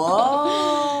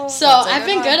 whoa. So I've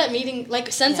been good at meeting,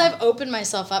 like, since I've opened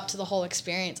myself up to the whole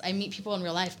experience, I meet people in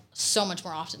real life so much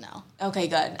more often now. Okay,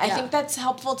 good. I think that's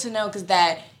helpful to know because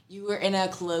that you were in a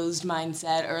closed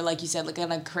mindset or, like you said, like in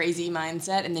a crazy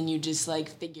mindset, and then you just, like,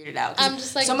 figured it out. I'm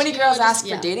just like... So many girls ask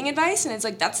for dating advice, and it's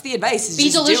like, that's the advice, is be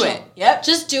just delusional. Do it. Yep.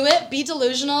 Just do it. Be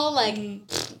delusional. Like,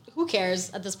 who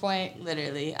cares at this point?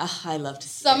 Literally. I love to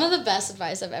see Some of the best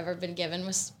advice I've ever been given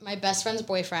was my best friend's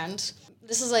boyfriend.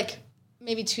 This is, like,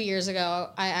 maybe 2 years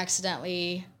ago. I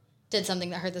accidentally did something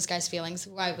that hurt this guy's feelings,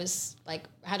 who I was, like,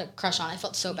 had a crush on. I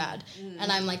felt so bad.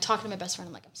 And I'm, like, talking to my best friend.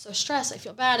 I'm like, I'm so stressed. I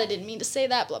feel bad. I didn't mean to say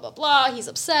that, blah, blah, blah. He's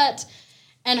upset.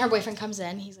 And her boyfriend comes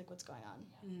in. He's like, what's going on?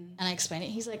 And I explain it.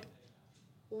 He's like,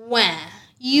 wah,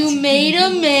 you made a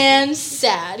man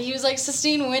sad. He was like,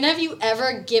 Sixtine, when have you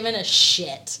ever given a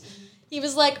shit? He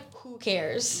was like, who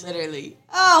cares? Literally.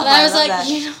 And I was like, that.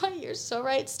 You know what? You're so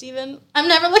right, Steven. I'm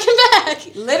never looking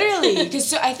back. Literally.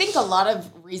 Because I think a lot of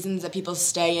reasons that people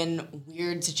stay in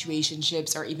weird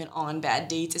situationships or even on bad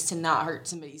dates is to not hurt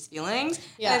somebody's feelings.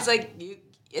 Yeah. And it's like,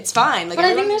 it's fine. Like, but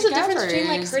I think there's a difference between,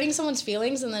 like, hurting someone's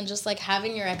feelings and then just, like,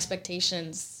 having your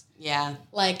expectations. Yeah.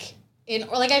 Like,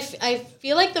 I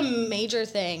feel like the major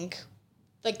thing,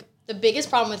 like, the biggest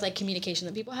problem with, like, communication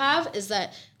that people have is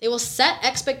that they will set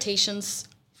expectations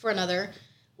for another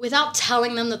without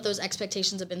telling them that those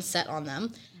expectations have been set on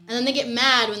them. And then they get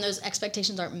mad when those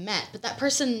expectations aren't met. But that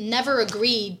person never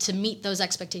agreed to meet those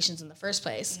expectations in the first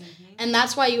place. And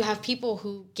that's why you have people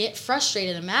who get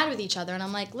frustrated and mad with each other. And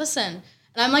I'm like, listen.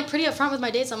 And I'm, like, pretty upfront with my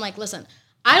dates. I'm like, listen,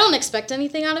 I don't expect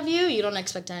anything out of you. You don't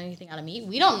expect anything out of me.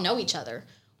 We don't know each other.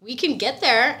 We can get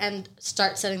there and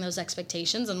start setting those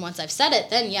expectations. And once I've said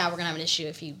it, then, yeah, we're going to have an issue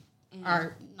if you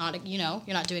are not, you know,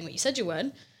 you're not doing what you said you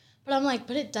would. But I'm like,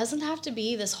 but it doesn't have to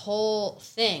be this whole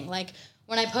thing. Like,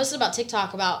 when I posted about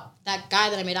TikTok about that guy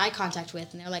that I made eye contact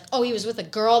with, and they're like, oh, he was with a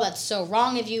girl, that's so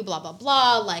wrong of you, blah, blah,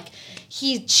 blah. Like,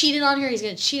 he cheated on her, he's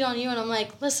going to cheat on you. And I'm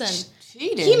like, listen,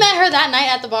 he met her that night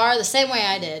at the bar the same way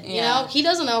I did. You know, he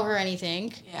doesn't owe her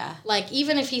anything. Yeah. Like,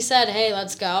 even if he said, hey,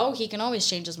 let's go, he can always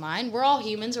change his mind. We're all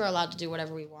humans who are allowed to do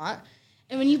whatever we want.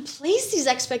 And when you place these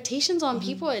expectations on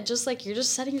people, it just, like, you're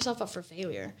just setting yourself up for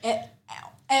failure.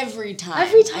 Every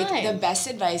time. Like, the best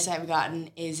advice I've gotten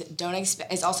is don't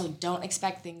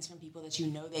expect things from people that you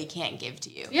know they can't give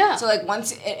to you. Yeah. So, like,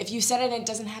 once, if you said it and it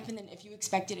doesn't happen, then if you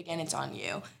expect it again, it's on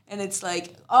you. And it's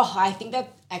like, I think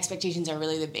that expectations are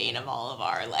really the bane of all of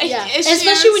our, like, issues.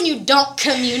 Especially when you don't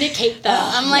communicate them.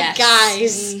 I'm like,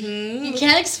 guys, you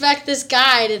can't expect this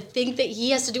guy to think that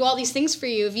he has to do all these things for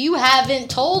you if you haven't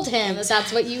told him that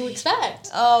that's what you expect.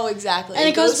 Oh, exactly. And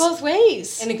it goes both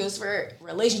ways. And it goes for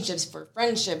relationships, for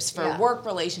friendships, for work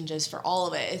relationships, for all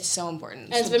of it. It's so important.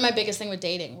 And it's been my biggest thing with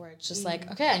dating, where it's just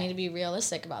like, okay, I need to be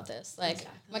realistic about this. Like,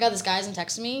 oh my God, this guy hasn't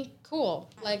texted me? Cool.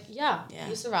 Like, yeah.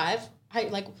 You survive.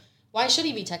 Why should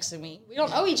he be texting me? We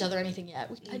don't owe each other anything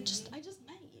yet. I just met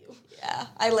you. Yeah.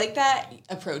 I like that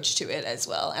approach to it as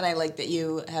well. And I like that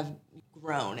you have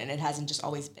grown and it hasn't just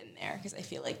always been there, because I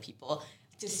feel like people,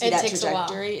 to see that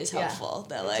trajectory is helpful.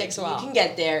 That, like, you can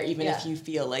get there even if you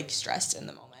feel, like, stressed in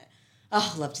the moment.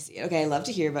 Oh, love to see it. Okay, I love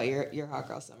to hear about your hot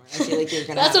girl summer. I feel like you're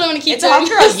gonna. That's what I'm gonna keep. It's a hot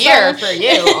girl year for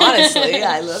you, honestly.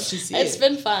 Yeah, I love to see it. It's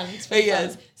been fun.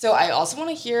 Fun. So I also want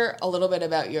to hear a little bit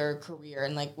about your career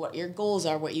and, like, what your goals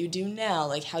are, what you do now,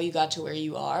 like how you got to where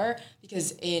you are.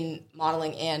 Because in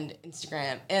modeling and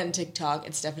Instagram and TikTok,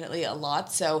 it's definitely a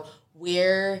lot. So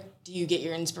where do you get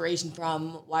your inspiration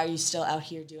from? Why are you still out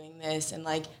here doing this? And,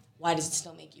 like, why does it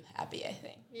still make you happy? I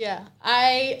think. Yeah,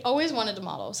 I always wanted to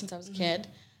model since I was a kid.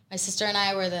 My sister and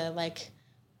I were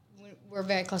we're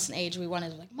very close in age. We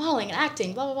wanted, like, modeling and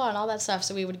acting, blah, blah, blah, and all that stuff.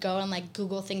 So we would go and, like,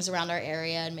 Google things around our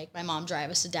area and make my mom drive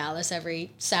us to Dallas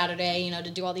every Saturday, you know, to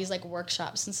do all these, like,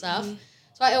 workshops and stuff.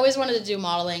 So I always wanted to do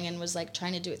modeling and was, like,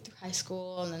 trying to do it through high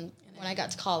school and then when I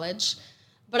got to college.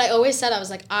 But I always said, I was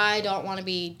like, I don't want to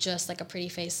be just, like, a pretty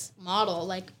face model.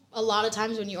 Like, a lot of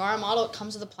times when you are a model, it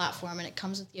comes with a platform and it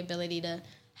comes with the ability to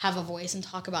have a voice and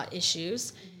talk about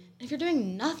issues. And if you're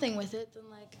doing nothing with it, then,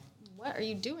 like, what are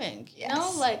you doing? Yes. You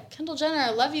know, like, Kendall Jenner,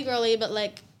 I love you, girly, but,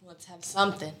 like, let's have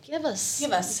something. Give us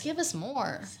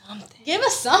more. Something. Give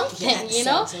us something, you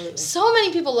know? Absolutely. So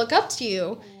many people look up to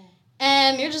you,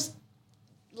 and you're just,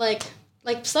 like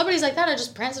celebrities like that are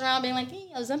just prancing around being like, hey,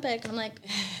 Ozempic, and I'm like,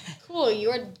 cool. You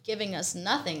are giving us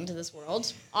nothing to this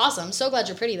world. Awesome. So glad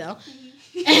you're pretty, though.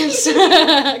 And so,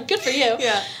 good for you.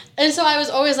 Yeah. And so I was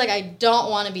always like, I don't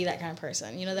want to be that kind of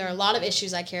person. You know, there are a lot of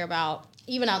issues I care about,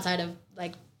 even outside of,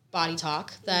 like, body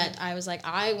talk, that I was like,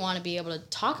 I want to be able to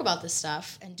talk about this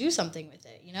stuff and do something with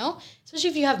it, you know? Especially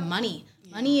if you have money.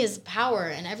 Yeah. Money is power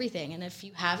and everything. And if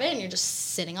you have it and you're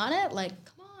just sitting on it, like,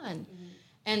 come on. Mm-hmm.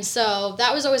 And so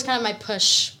that was always kind of my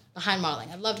push behind modeling.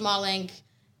 I loved modeling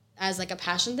as, like, a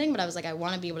passion thing, but I was like, I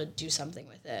want to be able to do something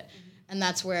with it. Mm-hmm. And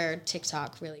that's where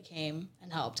TikTok really came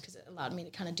and helped, because it allowed me to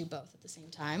kind of do both at the same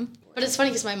time. But it's funny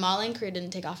because my modeling career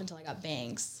didn't take off until I got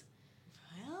bangs.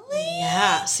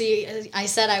 Yeah. See, I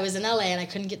said I was in LA and I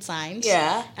couldn't get signed.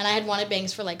 Yeah. And I had wanted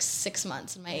bangs for like 6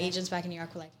 months. And my agents back in New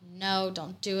York were like, no,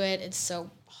 don't do it. It's so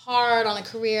hard on a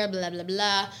career, blah, blah,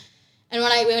 blah. And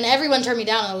when everyone turned me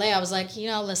down in LA, I was like, you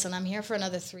know, listen, I'm here for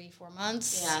another 3-4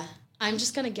 months. Yeah. I'm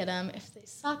just going to get them. If they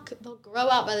suck, they'll grow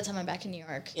out by the time I'm back in New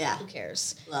York. Yeah. Who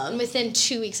cares? Love. And within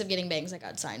 2 weeks of getting bangs, I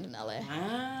got signed in LA.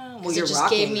 Wow. Well, you're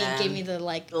rocking them. Gave me the,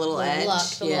 like, the little edge. Look,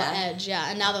 the little edge, yeah.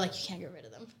 And now they're like, you can't get rid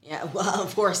of them. Yeah, well,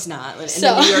 of course not. And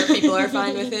the New York people are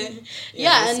fine with it.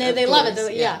 Yeah, and they love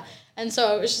it. Yeah. And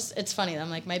so it was just, it's funny. I'm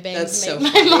like, my bangs made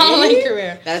my modeling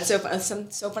career. That's so fun.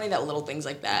 It's so funny that little things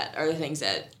like that are the things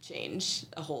that change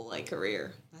a whole, like,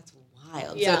 career. That's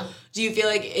wild. Yeah. So do you feel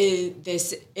like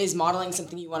is modeling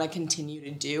something you want to continue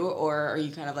to do, or are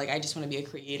you kind of like, I just want to be a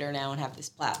creator now and have this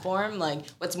platform? Like,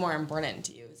 what's more important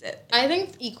to you? Is it? I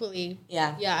think equally.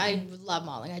 Yeah. Yeah, I love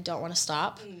modeling. I don't want to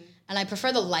stop. And I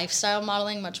prefer the lifestyle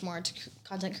modeling much more to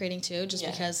content creating too, just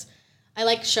because I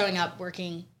like showing up,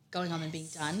 working, going home and being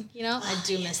done. You know, I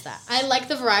do miss that. I like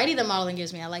the variety that modeling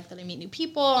gives me. I like that I meet new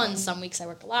people, and some weeks I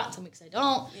work a lot, and some weeks I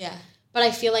don't. Yeah. But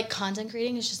I feel like content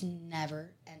creating is just never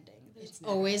ending. There's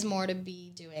always more to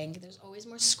be doing. There's always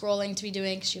more scrolling to be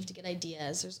doing because you have to get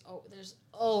ideas. There's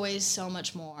always so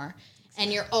much more.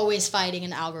 And you're always fighting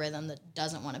an algorithm that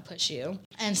doesn't want to push you.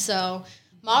 And so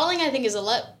modeling, I think, is a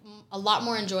lot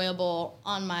more enjoyable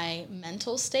on my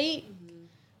mental state,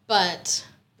 but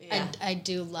I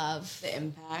do love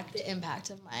the impact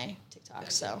of my TikTok.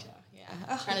 So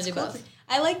trying to do both.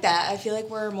 I like that. I feel like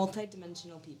we're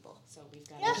multidimensional people, so we've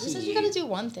got who says you got to do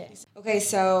one thing? Okay,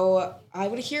 so I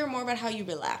want to hear more about how you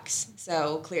relax.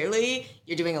 So clearly,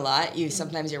 you're doing a lot.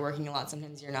 Sometimes you're working a lot,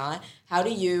 sometimes you're not. How do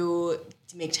you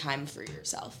make time for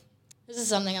yourself? This is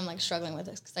something I'm, like, struggling with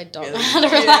because I don't know how to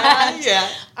relax. Yeah.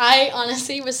 I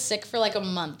honestly was sick for, like, a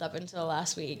month up until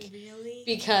last week. Really?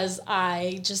 Because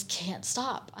I just can't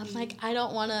stop. I'm like, I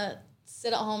don't want to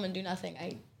sit at home and do nothing.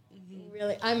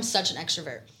 I'm such an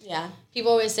extrovert. Yeah.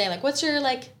 People always say, like, what's your,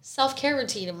 like, self-care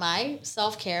routine? And my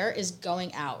self-care is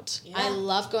going out. Yeah. I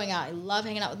love going out. I love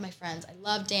hanging out with my friends. I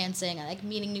love dancing. I like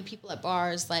meeting new people at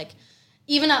bars. Like,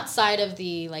 even outside of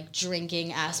the, like,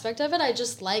 drinking aspect of it, I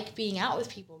just like being out with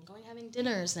people and going having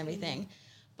dinners and everything.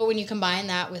 But when you combine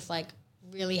that with, like,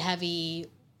 really heavy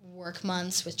work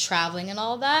months with traveling and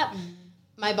all that,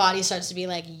 my body starts to be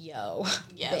like, yo,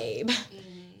 babe,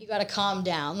 you got to calm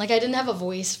down. Like, I didn't have a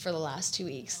voice for the last 2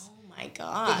 weeks. Oh, my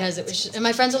God. Because it was just, and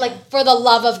my friends were like, for the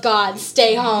love of God,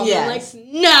 stay home. Yes. I'm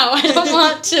like, no, I don't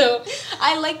want to.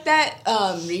 I like that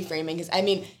reframing because, I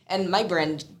mean, and my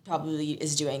brand probably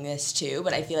is doing this too,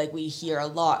 but I feel like we hear a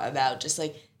lot about just,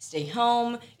 like, stay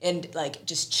home and, like,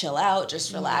 just chill out,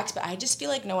 just relax. But I just feel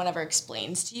like no one ever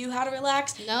explains to you how to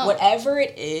relax. No. Whatever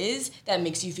it is that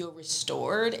makes you feel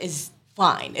restored is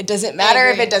fine. It doesn't matter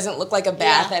if it doesn't look like a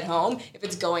bath at home. If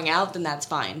it's going out, then that's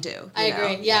fine too. I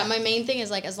agree. Yeah, my main thing is,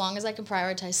 like, as long as I can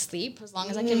prioritize sleep, as long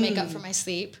as I can make up for my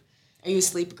sleep. Are you a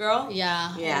sleep girl?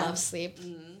 Yeah. I love sleep.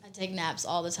 I take naps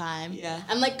all the time. Yeah.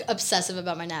 I'm, like, obsessive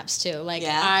about my naps too. Like,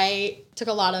 I took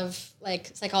a lot of,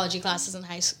 like, psychology classes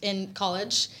in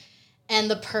college, and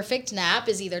the perfect nap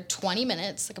is either 20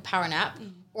 minutes, like a power nap,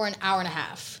 or an hour and a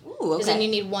half. Ooh, okay. Because then you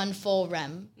need one full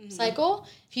REM cycle.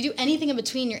 If you do anything in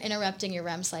between, you're interrupting your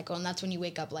REM cycle, and that's when you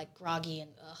wake up, like, groggy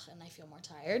and I feel more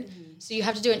tired. So you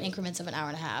have to do it in increments of an hour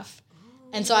and a half.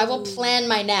 And so I will plan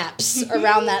my naps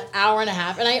around that hour and a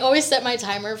half. And I always set my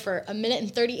timer for 1 minute and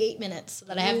 38 minutes so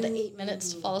that I have the 8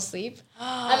 minutes to fall asleep.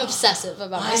 I'm obsessive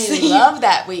about my sleep. I love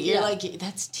that. Wait, you're like,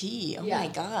 that's tea. Oh, my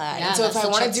God. Yeah, and so if I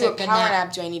want to do a power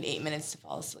nap, do I need 8 minutes to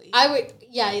fall asleep?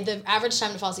 The average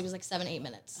time to fall asleep is like 7-8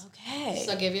 minutes. Okay.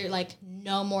 So give your, like,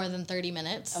 no more than 30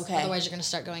 minutes. Okay. Otherwise, you're going to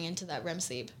start going into that REM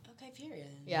sleep. Period.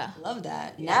 Yeah. Love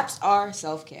that. Yeah. Naps are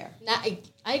self-care. I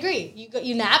agree.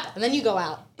 You nap, and then you go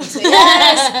out.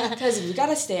 Yes! Because we got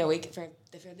to stay awake for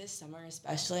this summer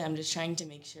especially. I'm just trying to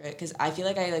make sure, because I feel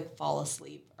like I, like, fall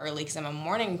asleep early because I'm a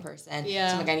morning person. Yeah.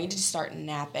 So I'm like, I need to start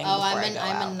napping before I go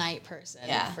out. I'm a night person.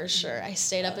 Yeah. For sure. I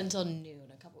stayed up until noon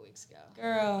a couple weeks ago.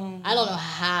 Girl. I don't know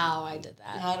how I did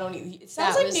that. I don't even. It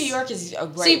sounds like New York is a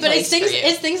great place. See, but it's for you.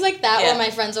 it's things like that where my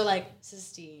friends are like,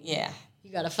 Sixtine. Yeah.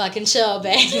 You gotta fucking chill,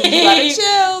 babe. You gotta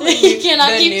chill. You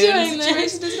cannot keep doing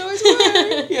this. The situation doesn't always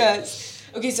work. Yes.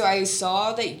 Okay, so I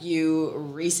saw that you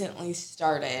recently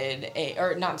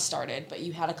but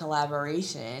you had a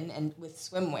collaboration with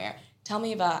swimwear. Tell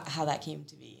me about how that came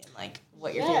to be and like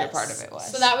what your favorite part of it was.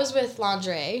 So that was with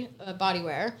lingerie,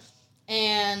 bodywear,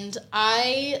 and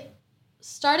I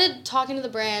started talking to the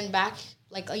brand back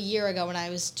like a year ago when I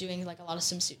was doing like a lot of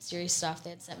swimsuit series stuff.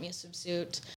 They had sent me a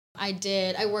swimsuit.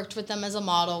 I worked with them as a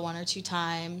model 1 or 2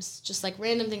 times, just like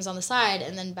random things on the side.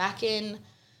 And then back in,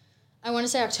 I want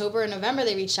to say October and November,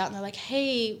 they reached out and they're like,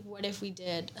 hey, what if we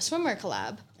did a swimwear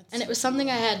collab? And it was something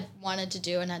I had wanted to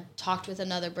do and had talked with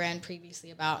another brand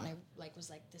previously about, and I was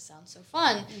like, this sounds so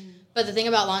fun. Mm-hmm. But the thing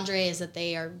about lingerie is that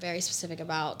they are very specific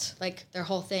about, like, their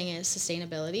whole thing is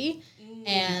sustainability. Mm-hmm.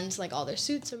 And, like, all their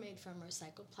suits are made from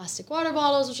recycled plastic water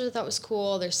bottles, which I thought was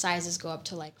cool. Their sizes go up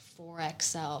to, like,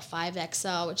 4XL,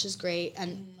 5XL, which is great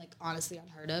and, like, honestly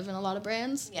unheard of in a lot of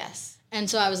brands. Yes. And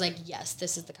so I was like, yes,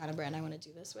 this is the kind of brand I want to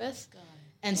do this with.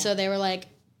 And so they were like,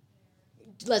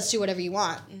 let's do whatever you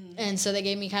want. Mm-hmm. And so they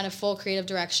gave me kind of full creative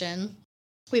direction.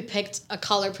 We picked a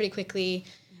color pretty quickly,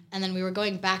 and then we were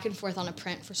going back and forth on a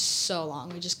print for so long.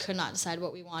 We just could not decide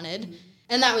what we wanted. Mm-hmm.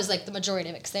 And that was like the majority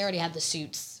of it, because they already had the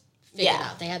suits figured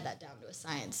out. They had that down to a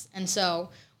science. And so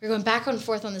we were going back and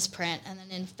forth on this print. And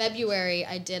then in February,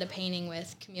 I did a painting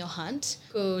with Camille Hunt,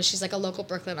 who she's like a local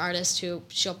Brooklyn artist who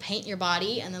she'll paint your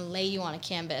body and then lay you on a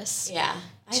canvas. Yeah.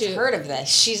 I've heard of this.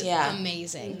 She's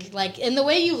amazing. Mm-hmm. Like, and the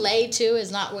way you lay, too,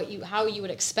 is not how you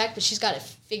would expect, but she's got it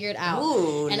figured out.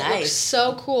 Ooh, and nice. It looks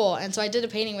so cool. And so I did a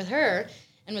painting with her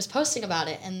and was posting about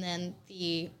it. And then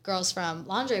the girls from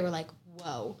Lingerie were like,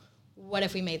 whoa, what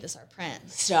if we made this our print?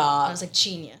 Stop. And I was like,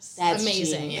 genius. That's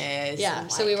amazing. Genius. Yeah.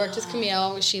 So we worked with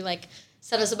Camille. She, like,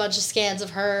 sent us a bunch of scans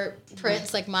of her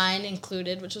prints, like mine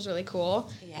included, which was really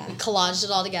cool. Yeah. We collaged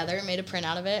it all together and made a print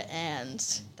out of it, and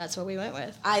that's what we went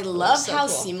with. I love how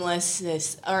seamless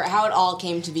how it all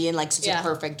came to be in, like, such a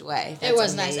perfect way. That's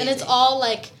amazing. Nice. And it's all,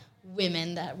 like,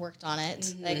 women that worked on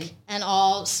it, like, and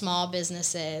all small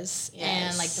businesses. Yes.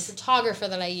 And, like, the photographer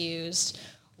that I used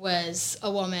was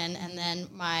a woman, and then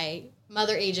my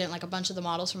mother agent, like, a bunch of the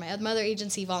models from my mother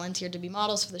agency volunteered to be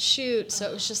models for the shoot, so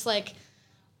it was just, like,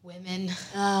 women.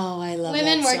 Oh, I love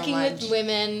women that working with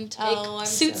women to make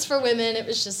suits for women. It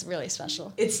was just really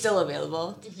special. It's still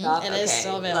available. Mm-hmm. It is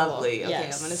still available. Lovely. Okay,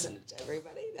 yes. I'm gonna send it to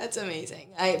everybody. That's amazing.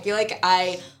 I feel like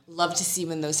I love to see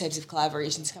when those types of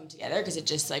collaborations come together, because it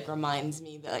just like reminds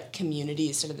me that like community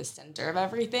is sort of the center of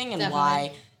everything, and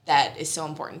why that is so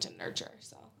important to nurture.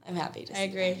 So I'm happy to see. I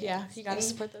agree. That. Yeah, you got to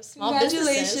support those small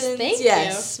businesses. Thank you.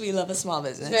 Yes, we love a small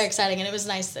business. It's very exciting, and it was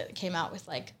nice that it came out with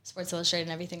like Sports Illustrated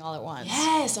and everything all at once.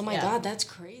 Yes. Oh my God, that's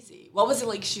crazy. What was it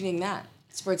like shooting that?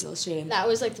 Sports Illustrated. That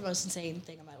was like the most insane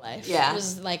thing of my life. Yeah. It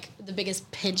was like the biggest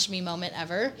pinch me moment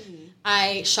ever. Mm-hmm.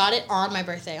 I shot it on my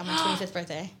birthday, on my 25th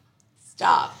birthday.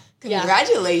 Stop.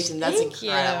 Congratulations. That's Thank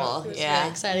incredible. You. It was very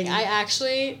exciting.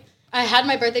 Mm-hmm. I had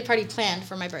my birthday party planned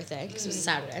for my birthday because it was a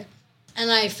Saturday. And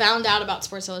I found out about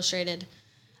Sports Illustrated.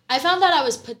 I found out I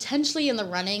was potentially in the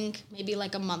running maybe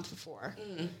like a month before.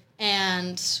 Mm.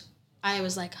 And I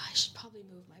was like, I should probably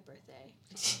move my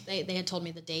birthday. They had told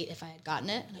me the date if I had gotten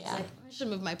it. And I was like, I should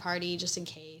move my party just in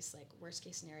case, like worst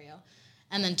case scenario.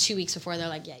 And then 2 weeks before, they're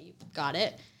like, yeah, you got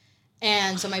it.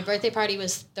 And so my birthday party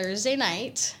was Thursday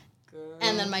night. Girl.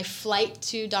 And then my flight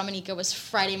to Dominica was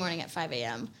Friday morning at 5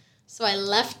 a.m. So I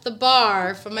left the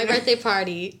bar from my birthday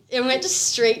party and went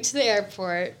straight to the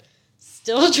airport,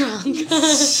 still drunk,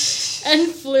 and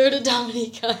flew to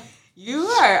Dominica.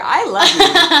 I love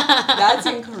you. That's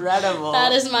incredible.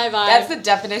 That is my vibe. That's the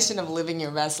definition of living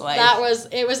your best life.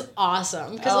 It was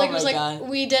awesome. Because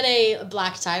we did a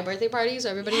black tie birthday party, so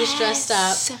everybody was dressed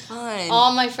up. So fun.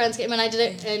 All my friends came, and I did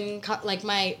it in, like,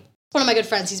 one of my good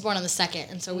friends, he's born on the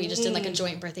 2nd, and so we just did, like, a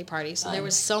joint birthday party. So there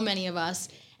was so many of us.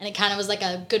 And it kind of was like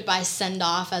a goodbye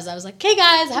send-off as I was like, hey,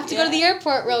 guys, I have to go to the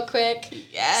airport real quick.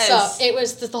 Yes. So it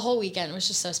was the whole weekend was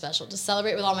just so special to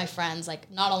celebrate with all my friends,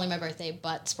 like not only my birthday,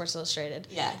 but Sports Illustrated.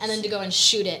 Yes. And then to go and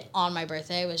shoot it on my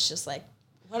birthday was just like,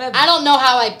 I don't know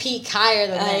how I peak higher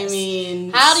than this. I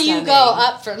mean, how do you go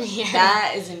up from here?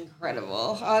 That is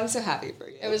incredible. Oh, I'm so happy for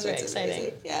you. It was very exciting.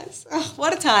 Amazing. Yes. Oh,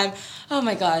 what a time. Oh,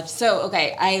 my God. So,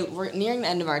 okay, we're nearing the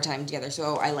end of our time together,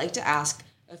 so I like to ask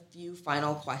a few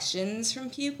final questions from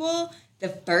people. The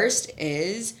first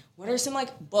is, what are some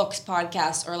like books,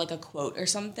 podcasts, or like a quote or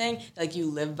something that like you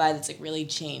live by that's like really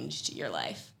changed your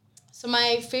life? So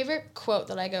my favorite quote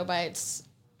that I go by, it's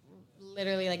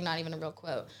literally like not even a real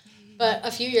quote, But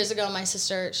a few years ago, my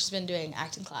sister, she's been doing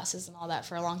acting classes and all that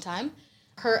for a long time.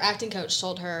 Her acting coach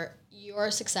told her,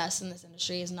 your success in this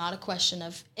industry is not a question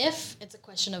of if, it's a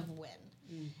question of when.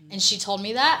 Mm-hmm. And she told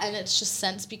me that, and it's just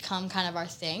since become kind of our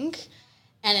thing.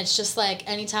 And it's just like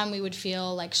anytime we would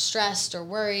feel like stressed or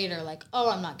worried or like, oh,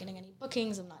 I'm not getting any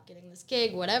bookings, I'm not getting this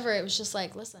gig, whatever, it was just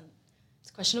like, listen,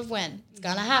 it's a question of when. It's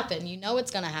going to happen. You know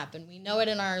it's going to happen. We know it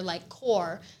in our like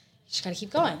core. You just got to keep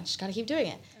going. You just got to keep doing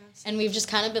it. Absolutely. And we've just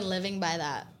kind of been living by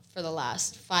that for the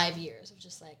last 5 years of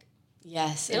just like,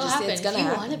 yes, it'll happen. It's gonna if you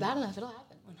happen. want it bad enough, it'll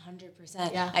happen.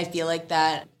 100%. Yeah. I feel like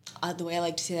that, the way I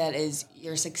like to say that is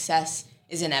your success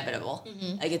is inevitable.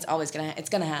 Mm-hmm. Like it's always gonna happen. It's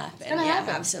gonna happen.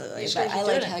 Absolutely. But I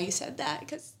like how you said that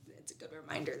because it's a good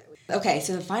reminder. Okay,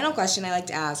 so the final question I like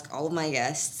to ask all of my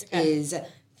guests is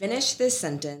finish this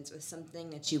sentence with something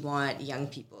that you want young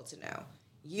people to know.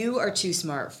 You are too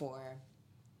smart for.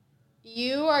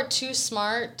 You are too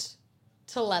smart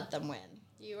to let them win.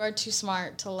 You are too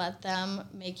smart to let them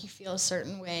make you feel a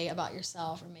certain way about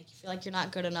yourself or make you feel like you're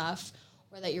not good enough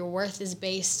or that your worth is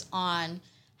based on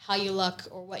how you look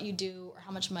or what you do or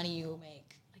how much money you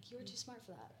make. Like, you were too smart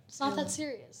for that. It's not that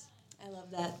serious. I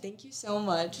love that. Thank you so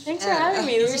much. Thanks for having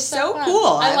me. This was so fun.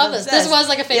 cool. I love this. This was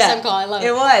like a FaceTime call. I love it.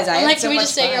 It was. I'm like, can we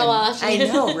just say you're lost? I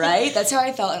know, right? That's how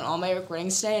I felt in all my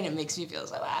recordings today, and it makes me feel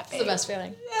so happy. It's the best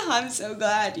feeling. Yeah, I'm so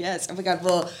glad. Yes. Oh my God.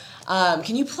 Well,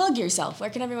 can you plug yourself? Where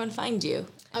can everyone find you?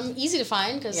 I'm easy to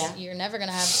find because you're never going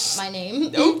to have my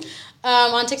name. Nope.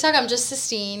 On TikTok, I'm just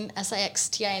Sixtine,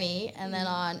 Sixtine, and then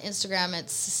on Instagram,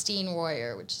 it's Sixtine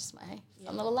Rouyre, which is my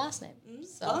fun little last name.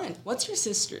 So. Fun. What's your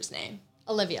sister's name?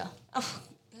 Olivia. Oh,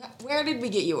 where did we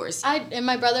get yours? And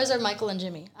my brothers are Michael and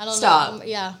Jimmy. I don't Stop. know.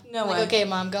 Yeah. No way. Like, okay,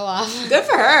 Mom, go off. Good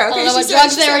for her. Okay, I don't know what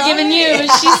drugs they were giving you.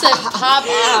 She said, pop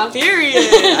off. Period.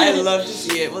 I love to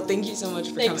see it. Well, thank you so much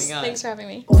for coming on. Thanks for having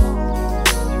me.